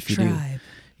chest if you do.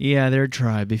 Yeah, they're a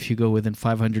tribe. If you go within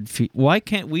 500 feet, why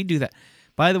can't we do that?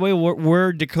 By the way,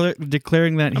 we're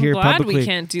declaring that here glad publicly. We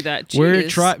can't do that. Jeez. We're a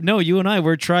tribe. No, you and I,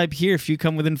 we're a tribe here. If you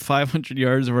come within 500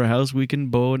 yards of our house, we can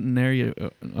bow and arrow you.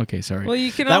 Okay, sorry. Well,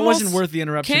 you can. That wasn't worth the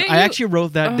interruption. I actually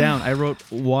wrote that down. I wrote,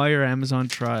 "Why are Amazon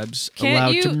tribes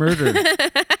allowed to murder?"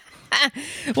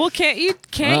 Well, can't you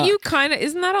kind of?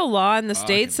 Isn't that a law in the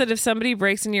States that if somebody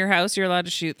breaks into your house, you're allowed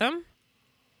to shoot them?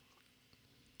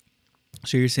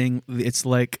 So you're saying it's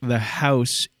like the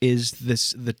house is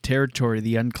the territory,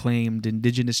 the unclaimed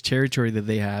indigenous territory that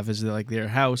they have is like their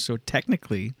house. So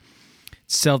technically,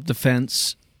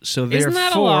 self-defense. So therefore, isn't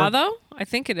that a law though? I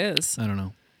think it is. I don't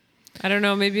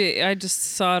know. Maybe I just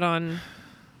saw it on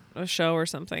a show or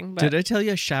something. But did I tell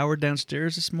you I showered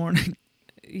downstairs this morning?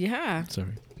 Yeah.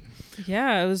 Sorry.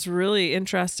 Yeah, it was really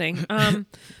interesting.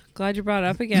 Glad you brought it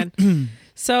up again.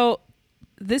 So.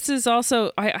 This is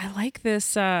also I like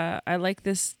this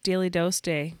Daily Dose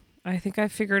Day. I think I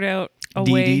figured out a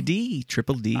way. DDD,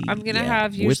 triple D. I'm gonna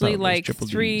have usually like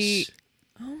 3. Ds.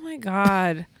 Oh my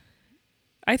god!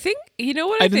 I think you know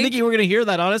what I didn't think you were gonna hear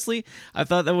that. Honestly, I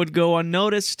thought that would go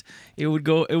unnoticed. It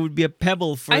would be a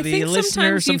pebble for the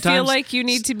listener. Sometimes you feel like you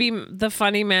need to be the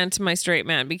funny man to my straight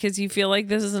man because you feel like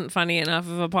this isn't funny enough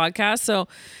of a podcast. So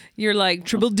you're like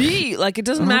triple D. Like it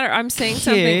doesn't matter. I'm saying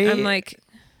something. I'm like.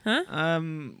 Huh?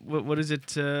 What is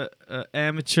it?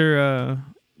 Amateur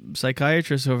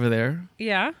psychiatrist over there.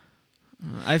 Yeah.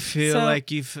 I feel like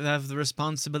you have the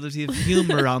responsibility of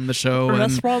humor on the show.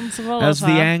 Responsible as the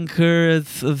anchor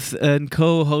and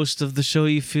co-host of the show,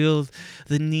 you feel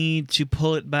the need to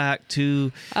pull it back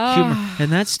to humor,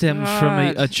 and that stems from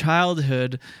a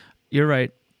childhood. You're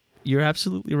right. You're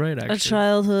absolutely right. Actually, a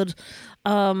childhood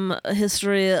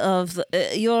history of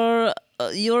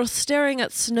you're staring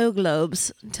at snow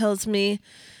globes tells me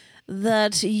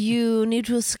that you need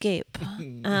to escape,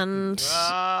 and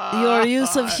your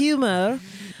use of humor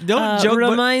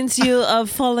reminds you of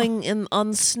falling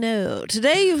on snow.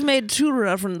 Today you've made 2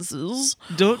 references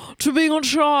to being a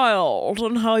child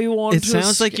and how you want to It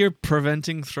sounds like you're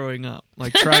preventing throwing up,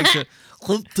 like trying to...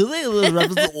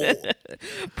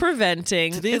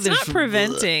 Preventing. It's not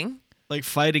preventing. Like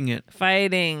fighting it.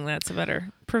 Fighting, that's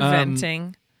better.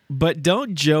 Preventing. But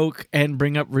don't joke and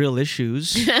bring up real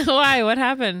issues. Why? What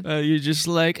happened? You're just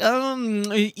like,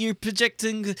 you're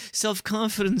projecting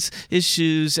self-confidence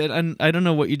issues. And I don't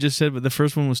know what you just said, but the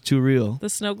first one was too real. The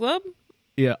snow globe?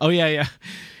 Yeah. Oh, yeah.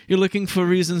 You're looking for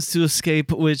reasons to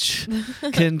escape, which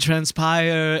can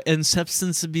transpire in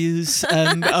substance abuse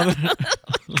and other...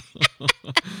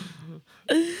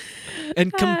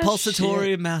 and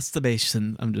compulsory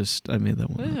masturbation. I made that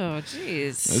one. Oh,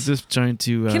 jeez. I was just trying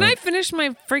to... Can I finish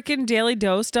my freaking Daily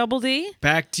Dose Double D?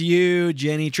 Back to you,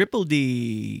 Jenny Triple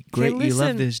D. Great, you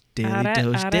love this Daily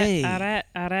Dose Day. Back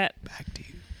to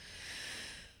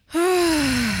you.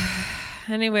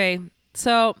 Anyway,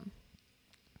 so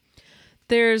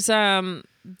there's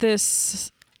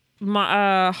this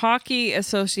hockey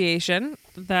association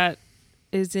that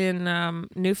is in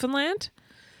Newfoundland.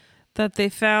 That they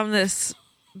found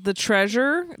the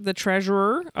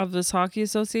treasurer of this hockey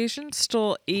association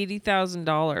stole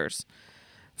 $80,000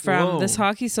 from this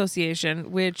hockey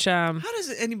association, which... how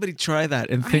does anybody try that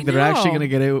and think they're actually going to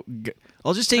get out?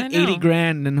 I'll just take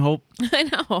 $80,000 and hope I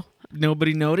know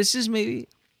nobody notices, maybe?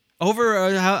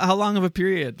 Over how long of a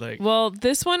period? Like, well,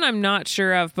 this one I'm not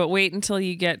sure of, but wait until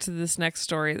you get to this next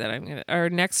story that I'm going to... Or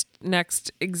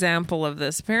next example of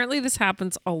this. Apparently this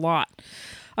happens a lot.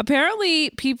 Apparently,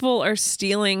 people are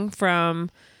stealing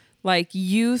from like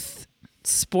youth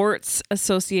sports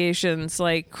associations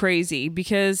like crazy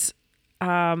because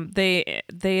they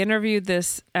interviewed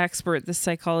this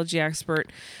psychologist,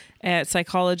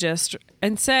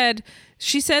 and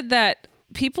she said that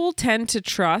people tend to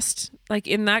trust, like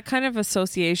in that kind of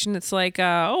association, it's like,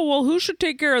 oh, well, who should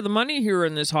take care of the money here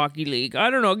in this hockey league? I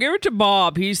don't know. Give it to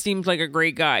Bob. He seems like a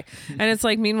great guy. And it's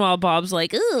like, meanwhile, Bob's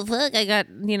like, oh, fuck, I got,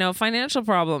 financial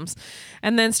problems,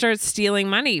 and then starts stealing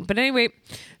money. But anyway,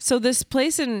 so this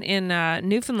place in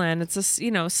Newfoundland, it's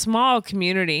a, small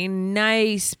community,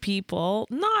 nice people,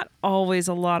 not always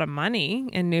a lot of money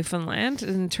in Newfoundland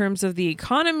in terms of the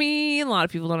economy. A lot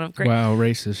of people don't have great. Wow,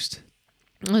 racist.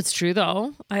 It's true,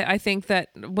 though. I think that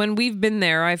when we've been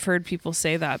there, I've heard people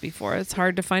say that before. It's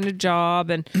hard to find a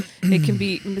job, and it can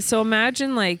be. So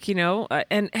imagine, like,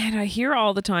 and I hear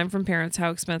all the time from parents how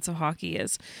expensive hockey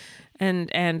is,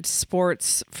 and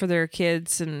sports for their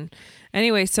kids. And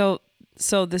anyway, so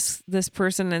this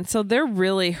person, and so they're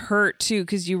really hurt too,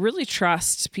 because you really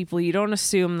trust people. You don't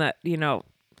assume that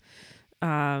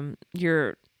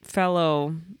your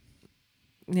fellow,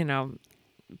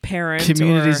 parent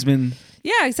community's been.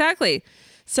 Yeah, exactly.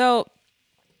 So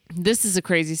this is a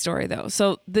crazy story, though.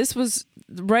 So this was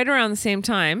right around the same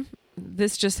time.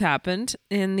 This just happened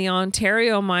in the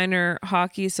Ontario Minor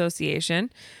Hockey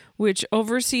Association, which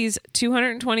oversees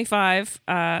 225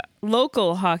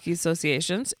 local hockey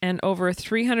associations and over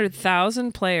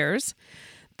 300,000 players.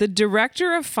 The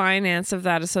director of finance of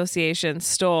that association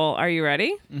stole, are you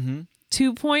ready? Mm-hmm.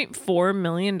 $2.4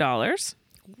 million.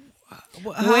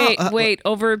 Wait,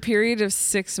 over a period of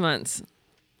 6 months.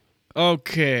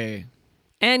 Okay.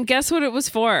 And guess what it was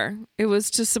for? It was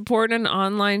to support an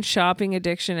online shopping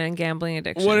addiction and gambling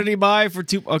addiction. What did he buy for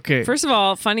two? Okay. First of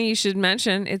all, funny you should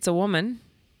mention it's a woman.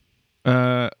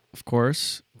 Of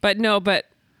course. But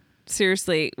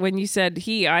seriously, when you said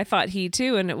he, I thought he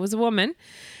too, and it was a woman.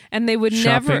 And they would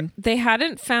they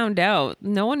hadn't found out.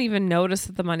 No one even noticed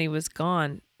that the money was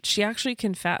gone. She actually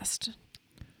confessed.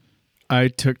 I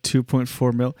took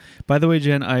 2.4 mil. By the way,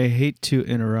 Jen, I hate to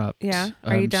interrupt. Yeah.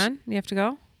 Are you done? You have to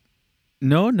go?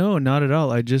 No, not at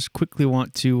all. I just quickly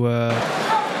want to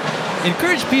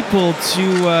encourage people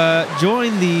to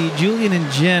join the Julian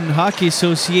and Jen Hockey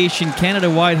Association,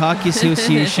 Canada-wide Hockey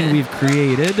Association we've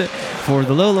created. For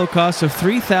the low cost of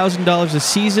 $3,000 a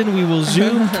season, we will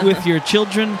Zoom with your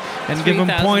children and give them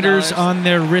pointers on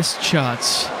their wrist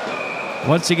shots.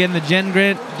 Once again, the Jen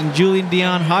Grant and Julian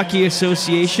Dion Hockey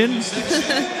Association.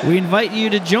 We invite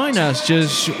you to join us.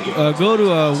 Just go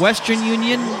to a Western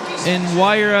Union and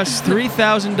wire us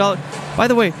 $3,000. By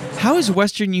the way, how is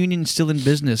Western Union still in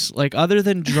business? Like, other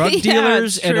than drug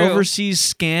dealers and overseas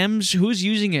scams, who's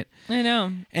using it? I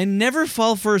know. And never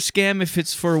fall for a scam if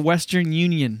it's for Western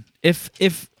Union. If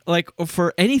like,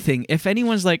 for anything. If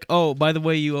anyone's like, oh, by the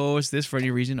way, you owe us this for any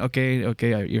reason. Okay,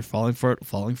 you're falling for it.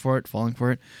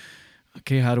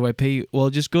 Okay, how do I pay you? Well,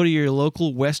 just go to your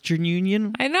local Western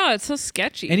Union. I know, it's so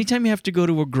sketchy. Anytime you have to go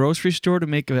to a grocery store to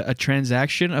make a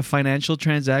transaction, a financial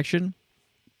transaction,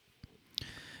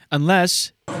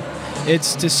 unless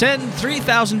it's to send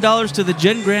 $3,000 to the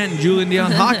Jen Grant and Julian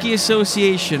Dion Hockey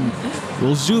Association.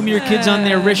 We'll Zoom your kids on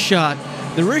their wrist shot.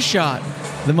 The wrist shot,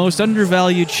 the most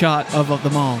undervalued shot of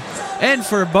them all. And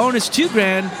for a bonus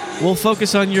 $2,000, we'll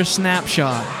focus on your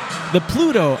snapshot. The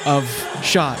Pluto of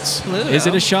shots. Pluto? Is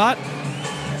it a shot?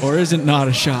 Or is it not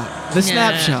a shot? The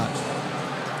snapshot.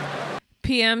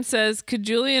 PM says, could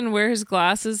Julian wear his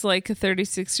glasses like a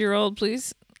 36-year-old,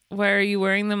 please? Why are you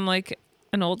wearing them like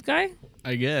an old guy?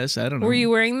 I guess. I don't know. Were you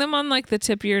wearing them on like the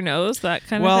tip of your nose, that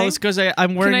kind of thing? Well, it's because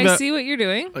I'm wearing Can I see what you're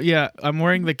doing? Yeah, I'm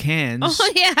wearing the cans.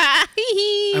 Oh,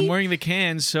 yeah. I'm wearing the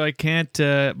cans, so I can't...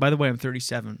 by the way, I'm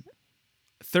 37.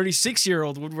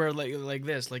 36-year-old would wear like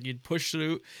this, like you'd push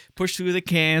through the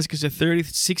cans, because a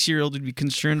 36-year-old would be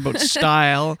concerned about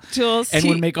style Jules, and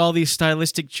would make all these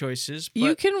stylistic choices. But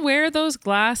you can wear those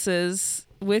glasses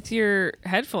with your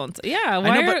headphones. Yeah,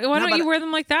 why don't you wear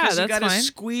them like that? That's you gotta fine.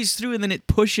 Squeeze through, and then it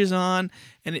pushes on,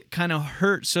 and it kind of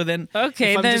hurts. So then,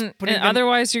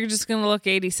 otherwise you're just gonna look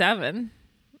 87.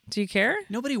 Do you care?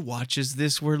 Nobody watches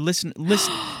this. Listen.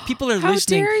 People are How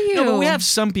listening. How dare you? No, but we have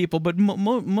some people, but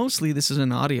mostly this is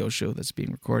an audio show that's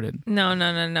being recorded. No.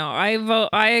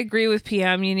 I agree with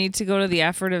PM. You need to go to the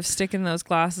effort of sticking those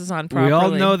glasses on properly. We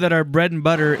all know that our bread and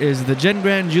butter is the Jen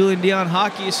Grant and Julian Dion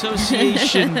Hockey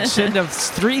Association. Send us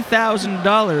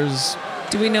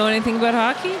 $3,000. Do we know anything about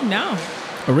hockey? No.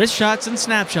 Wrist shots and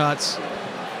snapshots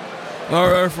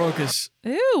are our focus.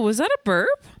 Ew, was that a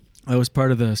burp? That was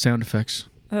part of the sound effects.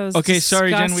 Okay,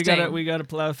 sorry, Jen. disgusting. We gotta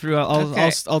plow through.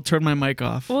 I'll turn my mic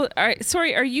off. Well, all right,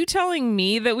 sorry. Are you telling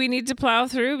me that we need to plow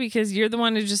through because you're the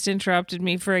one who just interrupted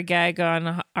me for a gag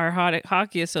on our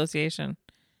hockey association?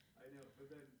 I know, but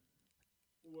then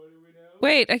what do we know?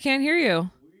 Wait, I can't hear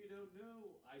you. We don't know.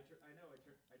 I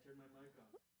turned my mic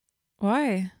off.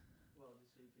 Why? Well,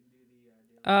 so you can do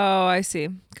the. Oh, I see.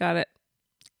 Got it.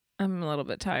 I'm a little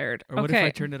bit tired. Or what if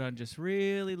I turned it on just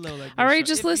really low? Like all right,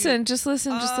 just listen. Just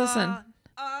listen.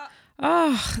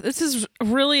 Oh, this is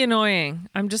really annoying.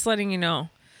 I'm just letting you know.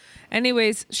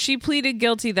 Anyways, she pleaded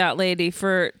guilty, that lady,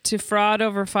 to fraud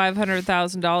over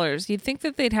 $500,000. You'd think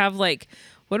that they'd have what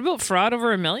about fraud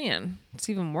over $1 million? It's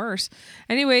even worse.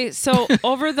 Anyway, so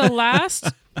over the last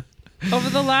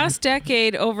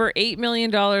decade, over $8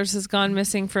 million has gone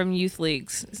missing from youth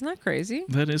leagues. Isn't that crazy?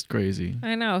 That is crazy.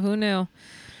 I know. Who knew?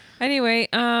 Anyway,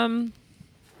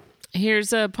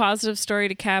 here's a positive story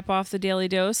to cap off the Daily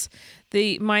Dose.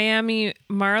 The Miami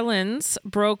Marlins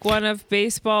broke one of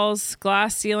baseball's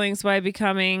glass ceilings by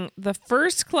becoming the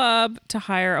first club to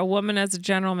hire a woman as a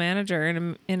general manager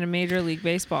in a Major League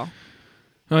Baseball.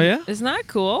 Oh, yeah? Isn't that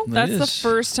cool? That's the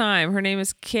first time. Her name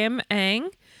is Kim Ang.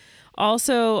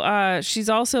 Also, she's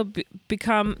also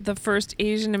become the first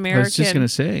Asian American I was just gonna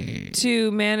say.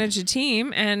 to manage a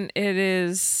team, and it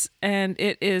is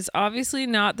obviously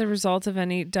not the result of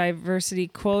any diversity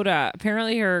quota.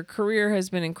 Apparently, her career has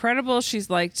been incredible. She's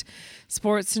liked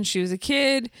sports since she was a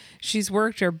kid. She's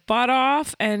worked her butt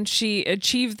off, and she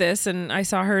achieved this. And I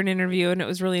saw her in an interview, and it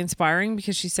was really inspiring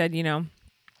because she said,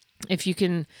 if you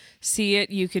can see it,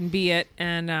 you can be it.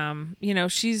 And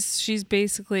she's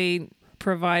basically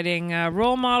providing a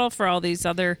role model for all these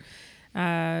other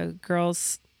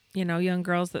girls, young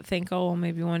girls that think, oh, well,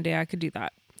 maybe one day I could do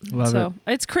that. Love it.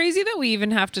 It's crazy that we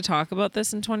even have to talk about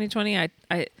this in 2020.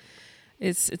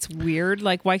 It's weird.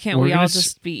 Why can't we all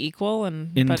just be equal?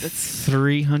 But it's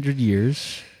 300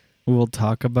 years, we'll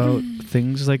talk about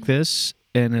things like this,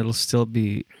 and it'll still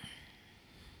be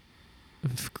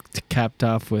capped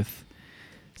off with.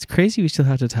 It's crazy we still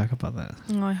have to talk about that.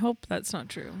 Well, I hope that's not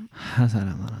true.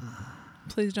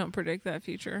 Please don't predict that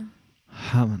future.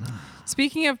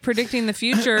 Speaking of predicting the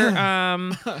future,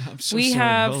 I'm so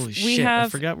sorry. Holy shit, I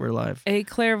forgot we're live. A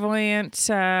clairvoyant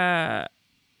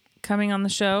coming on the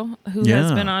show who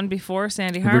has been on before,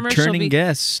 Sandy Harmer. Returning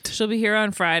guest. She'll be here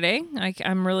on Friday.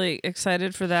 I'm really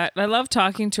excited for that. I love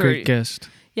talking to her. Great guest.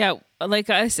 Yeah, like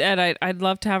I said, I'd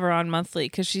love to have her on monthly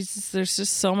because there's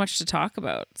just so much to talk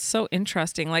about. It's so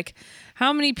interesting.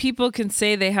 How many people can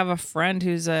say they have a friend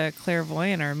who's a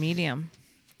clairvoyant or a medium?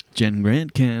 Jen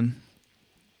Grant can.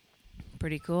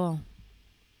 Pretty cool.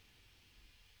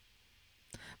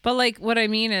 But what I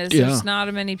mean is there's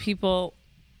not many people.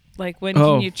 When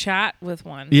can you chat with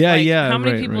one? Yeah, How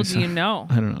many people do you know?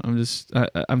 I don't know.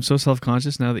 I'm so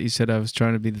self-conscious now that you said I was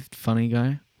trying to be the funny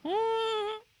guy.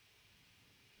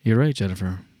 You're right,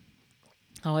 Jennifer.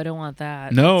 Oh, I don't want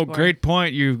that. No, great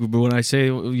point. When I say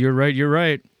you're right, you're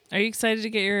right. Are you excited to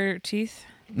get your teeth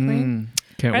cleaned?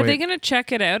 Can't wait. Are they going to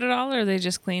check it out at all, or are they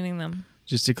just cleaning them?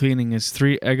 Just the cleaning is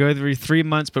 3. I go every 3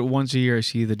 months, but once a year I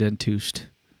see the dentist.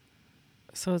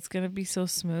 So it's going to be so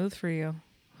smooth for you.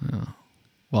 Oh.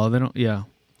 Well, they don't. Yeah.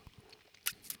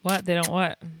 What? They don't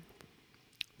what?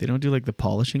 They don't do the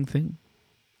polishing thing.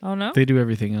 Oh no. They do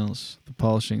everything else. The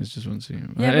polishing is just once a year.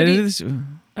 Yeah,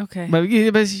 okay. What were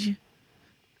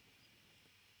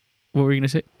you gonna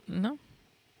say? No.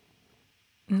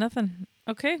 Nothing.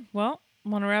 Okay. Well,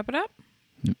 want to wrap it up?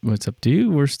 What's up to you?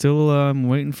 We're still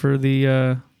waiting for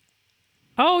the.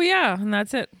 Oh yeah, and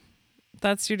that's it.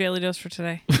 That's your daily dose for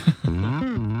today.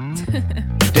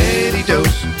 Daily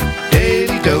dose,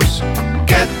 daily dose.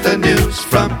 Get the news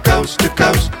from coast to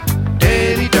coast.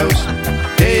 Daily dose,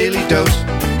 daily dose.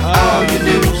 All your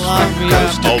news from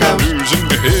coast to coast. All the news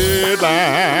and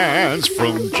headlines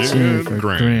from Jen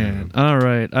Grant. All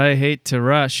right. I hate to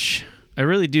rush. I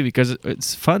really do because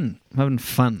it's fun. I'm having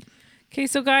fun. Okay,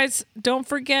 so guys, don't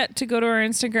forget to go to our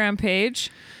Instagram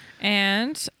page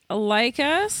and like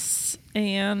us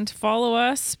and follow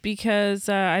us because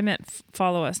I meant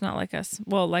follow us, not like us.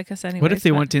 Well, like us anyway. What if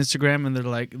they went to Instagram and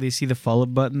they see the follow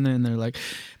button and they're like,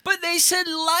 but they said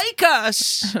like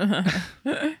us.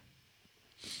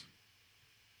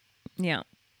 Yeah.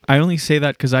 I only say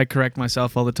that because I correct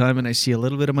myself all the time and I see a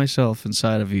little bit of myself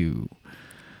inside of you.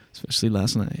 Especially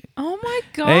last night. Oh my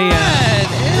God. Hey,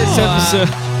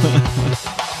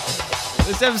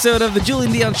 this episode of the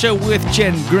Julian Dion Show with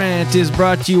Jen Grant is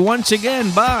brought to you once again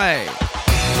by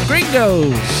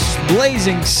Gringo's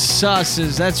Blazing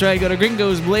Sauces. That's right. Go to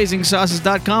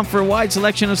gringosblazingsauces.com for a wide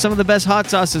selection of some of the best hot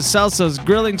sauces, salsas,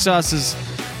 grilling sauces,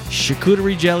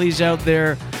 charcuterie jellies out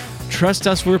there. Trust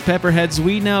us, we're pepperheads.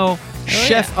 We know.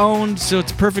 Chef owned, so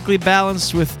it's perfectly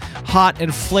balanced with hot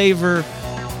and flavor,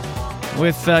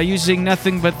 with using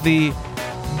nothing but the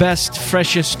best,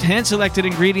 freshest, hand-selected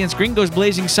ingredients.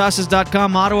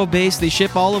 GringosBlazingSauces.com, Ottawa-based. They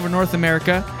ship all over North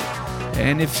America.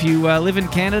 And if you live in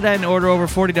Canada and order over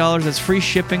 $40, that's free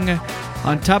shipping.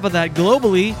 On top of that,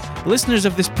 globally, listeners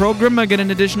of this program get an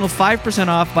additional 5%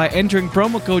 off by entering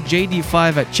promo code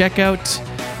JD5 at checkout.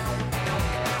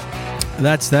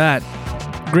 That's that.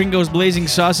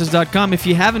 GringosBlazingSauces.com. If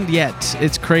you haven't yet,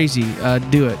 it's crazy.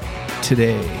 Do it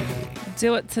today.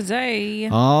 Do it today.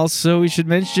 Also, we should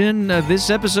mention this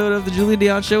episode of the Julian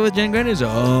Dion Show with Jen Grant is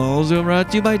also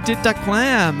brought to you by Dip Ta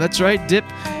Clam. That's right, Dip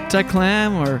Ta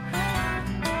Clam, or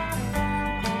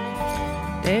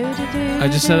I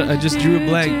just drew a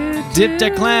blank. Dip Ta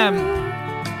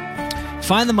Clam.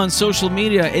 Find them on social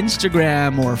media,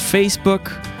 Instagram or Facebook.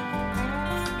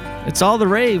 It's all the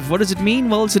rave. What does it mean?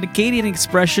 Well, it's an Acadian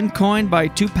expression coined by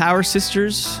two power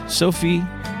sisters, Sophie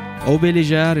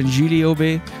Aubé-Légard and Julie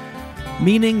Aubé,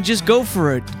 meaning just go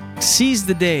for it. Seize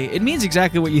the day. It means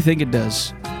exactly what you think it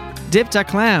does. Dip Ta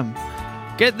Clam.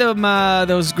 Get them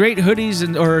those great hoodies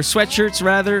or sweatshirts,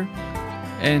 rather,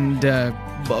 and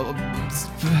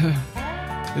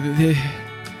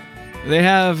they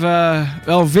have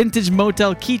vintage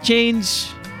motel keychains.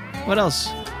 What else?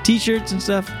 T-shirts and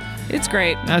stuff. It's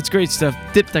great. That's great stuff.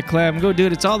 Dip Ta Clam. Go do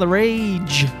it. It's all the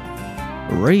rage.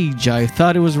 Rage. I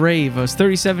thought it was rave. I was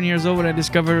 37 years old when I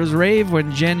discovered it was rave,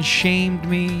 when Jen shamed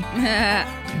me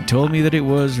and told me that it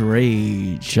was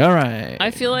rage. All right.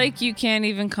 I feel like you can't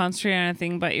even concentrate on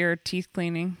anything but your teeth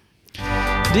cleaning.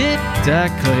 Dip Ta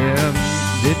Clam.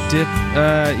 Dip.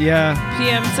 Yeah.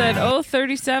 PM said,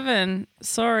 37.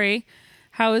 Sorry.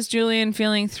 How is Julian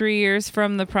feeling 3 years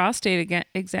from the prostate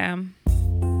exam?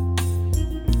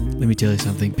 Let me tell you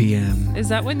something, PM. Is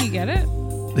that when you get it?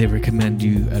 They recommend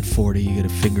you at 40, you get a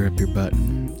finger up your butt.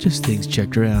 Just things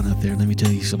checked around out there. Let me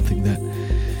tell you something that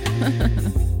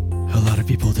a lot of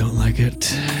people don't like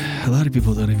it. A lot of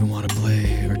people don't even want to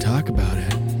play or talk about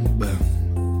it. But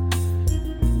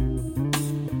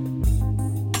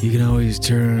you can always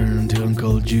turn to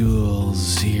Uncle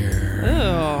Jules here.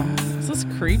 Ew. It's this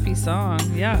creepy song.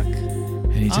 Yuck.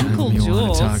 Anytime Uncle you Jules.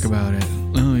 want to talk about it.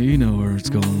 Oh, you know where it's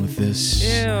going with this.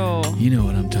 Ew. You know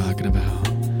what I'm talking about.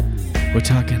 We're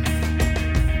talking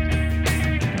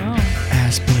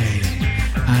ass play.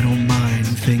 I don't mind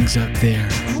things up there.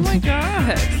 Oh my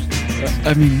god.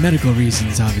 I mean, medical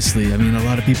reasons, obviously. I mean, a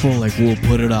lot of people will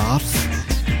put it off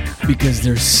because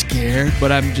they're scared.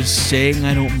 But I'm just saying,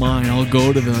 I don't mind. I'll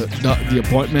go to the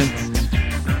appointment.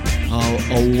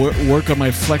 I'll work on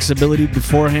my flexibility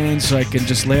beforehand so I can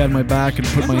just lay on my back and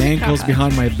put my ankles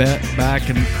behind my back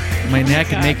and my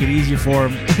neck and make it easier for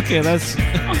them. Okay, that's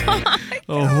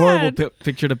a horrible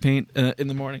picture to paint in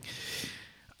the morning.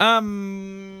 How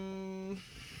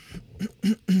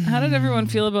did everyone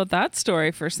feel about that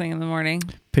story first thing in the morning?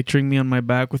 Picturing me on my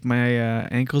back with my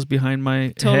ankles behind my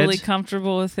Totally head.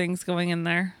 comfortable with things going in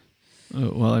there.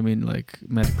 Well, I mean,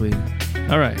 medically.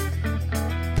 All right.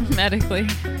 Medically.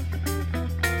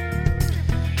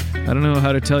 I don't know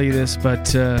how to tell you this,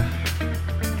 but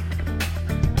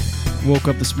woke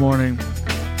up this morning.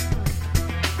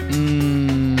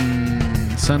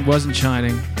 Sun wasn't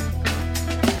shining.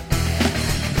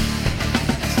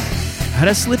 Had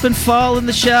a slip and fall in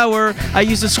the shower. I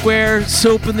used a square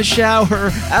soap in the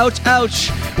shower. Ouch, ouch.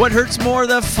 What hurts more,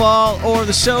 the fall or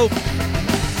the soap?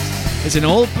 It's an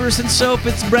old person soap.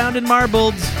 It's brown and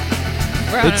marbled.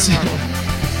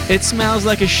 It smells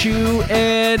like a shoe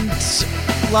and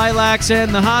lilacs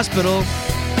and the hospital.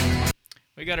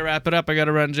 We got to wrap it up. I got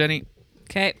to run, Jenny.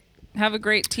 Okay. Have a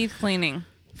great teeth cleaning.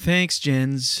 Thanks,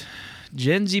 Jens.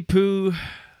 Jenzy Poo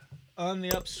on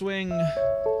the upswing.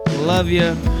 Love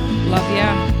ya. Love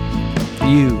ya.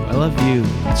 You. I love you.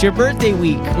 It's your birthday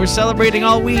week. We're celebrating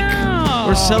all week. No.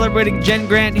 We're celebrating Jen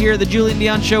Grant here, the Julian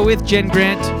Dion Show with Jen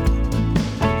Grant.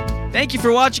 Thank you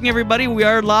for watching, everybody. We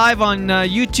are live on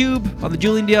YouTube, on the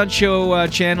Julian Dion Show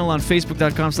channel, on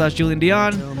Facebook.com/Julian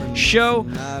Dion Show,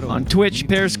 on Twitch,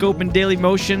 Periscope, and Daily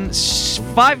Motion,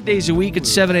 5 days a week at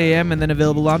 7 a.m., and then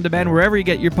available on demand wherever you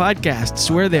get your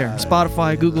podcasts. We're there.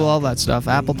 Spotify, Google, all that stuff.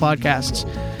 Apple Podcasts.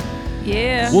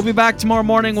 Yeah. We'll be back tomorrow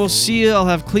morning. We'll see you. I'll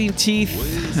have clean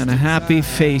teeth and a happy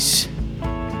face.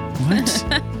 What?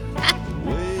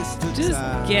 Just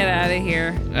get out of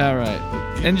here. All right.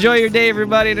 Enjoy your day,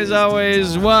 everybody, and as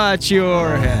always, watch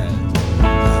your head.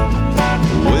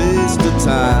 Waste of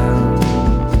time.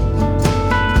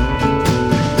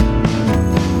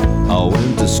 I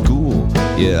went to school,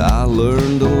 yeah, I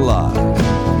learned a lot.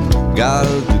 Got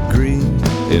a degree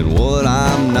in what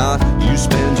I'm not. Used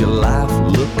spend your life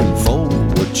looking for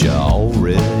what you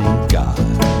already got.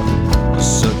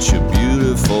 Such a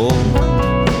beautiful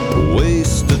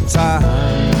waste of time.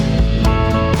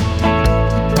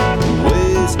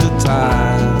 Waste of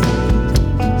time.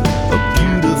 A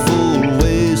beautiful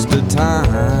waste of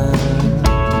time.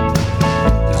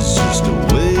 It's just a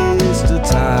waste of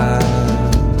time.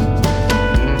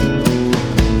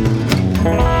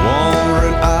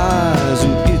 Wandering eyes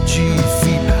and itchy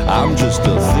feet. I'm just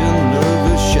a thin,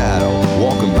 nervous shadow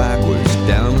walking backwards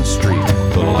down the street.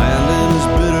 The landing is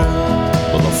bitter,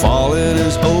 but the falling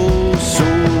is oh so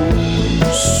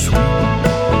sweet.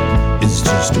 It's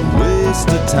just a waste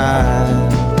of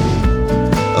time.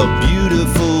 A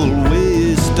beautiful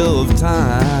waste of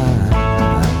time.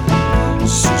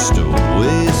 It's just a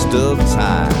waste of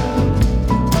time.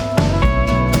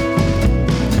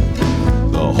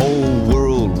 The whole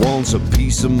world wants a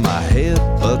piece of my head,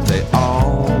 but they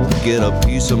all get a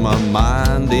piece of my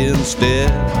mind instead.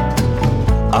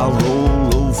 I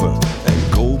roll over and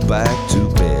go back to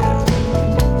bed.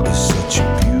 It's such a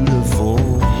beautiful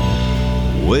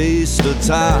waste of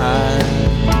time.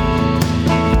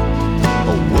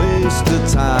 A waste of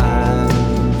time.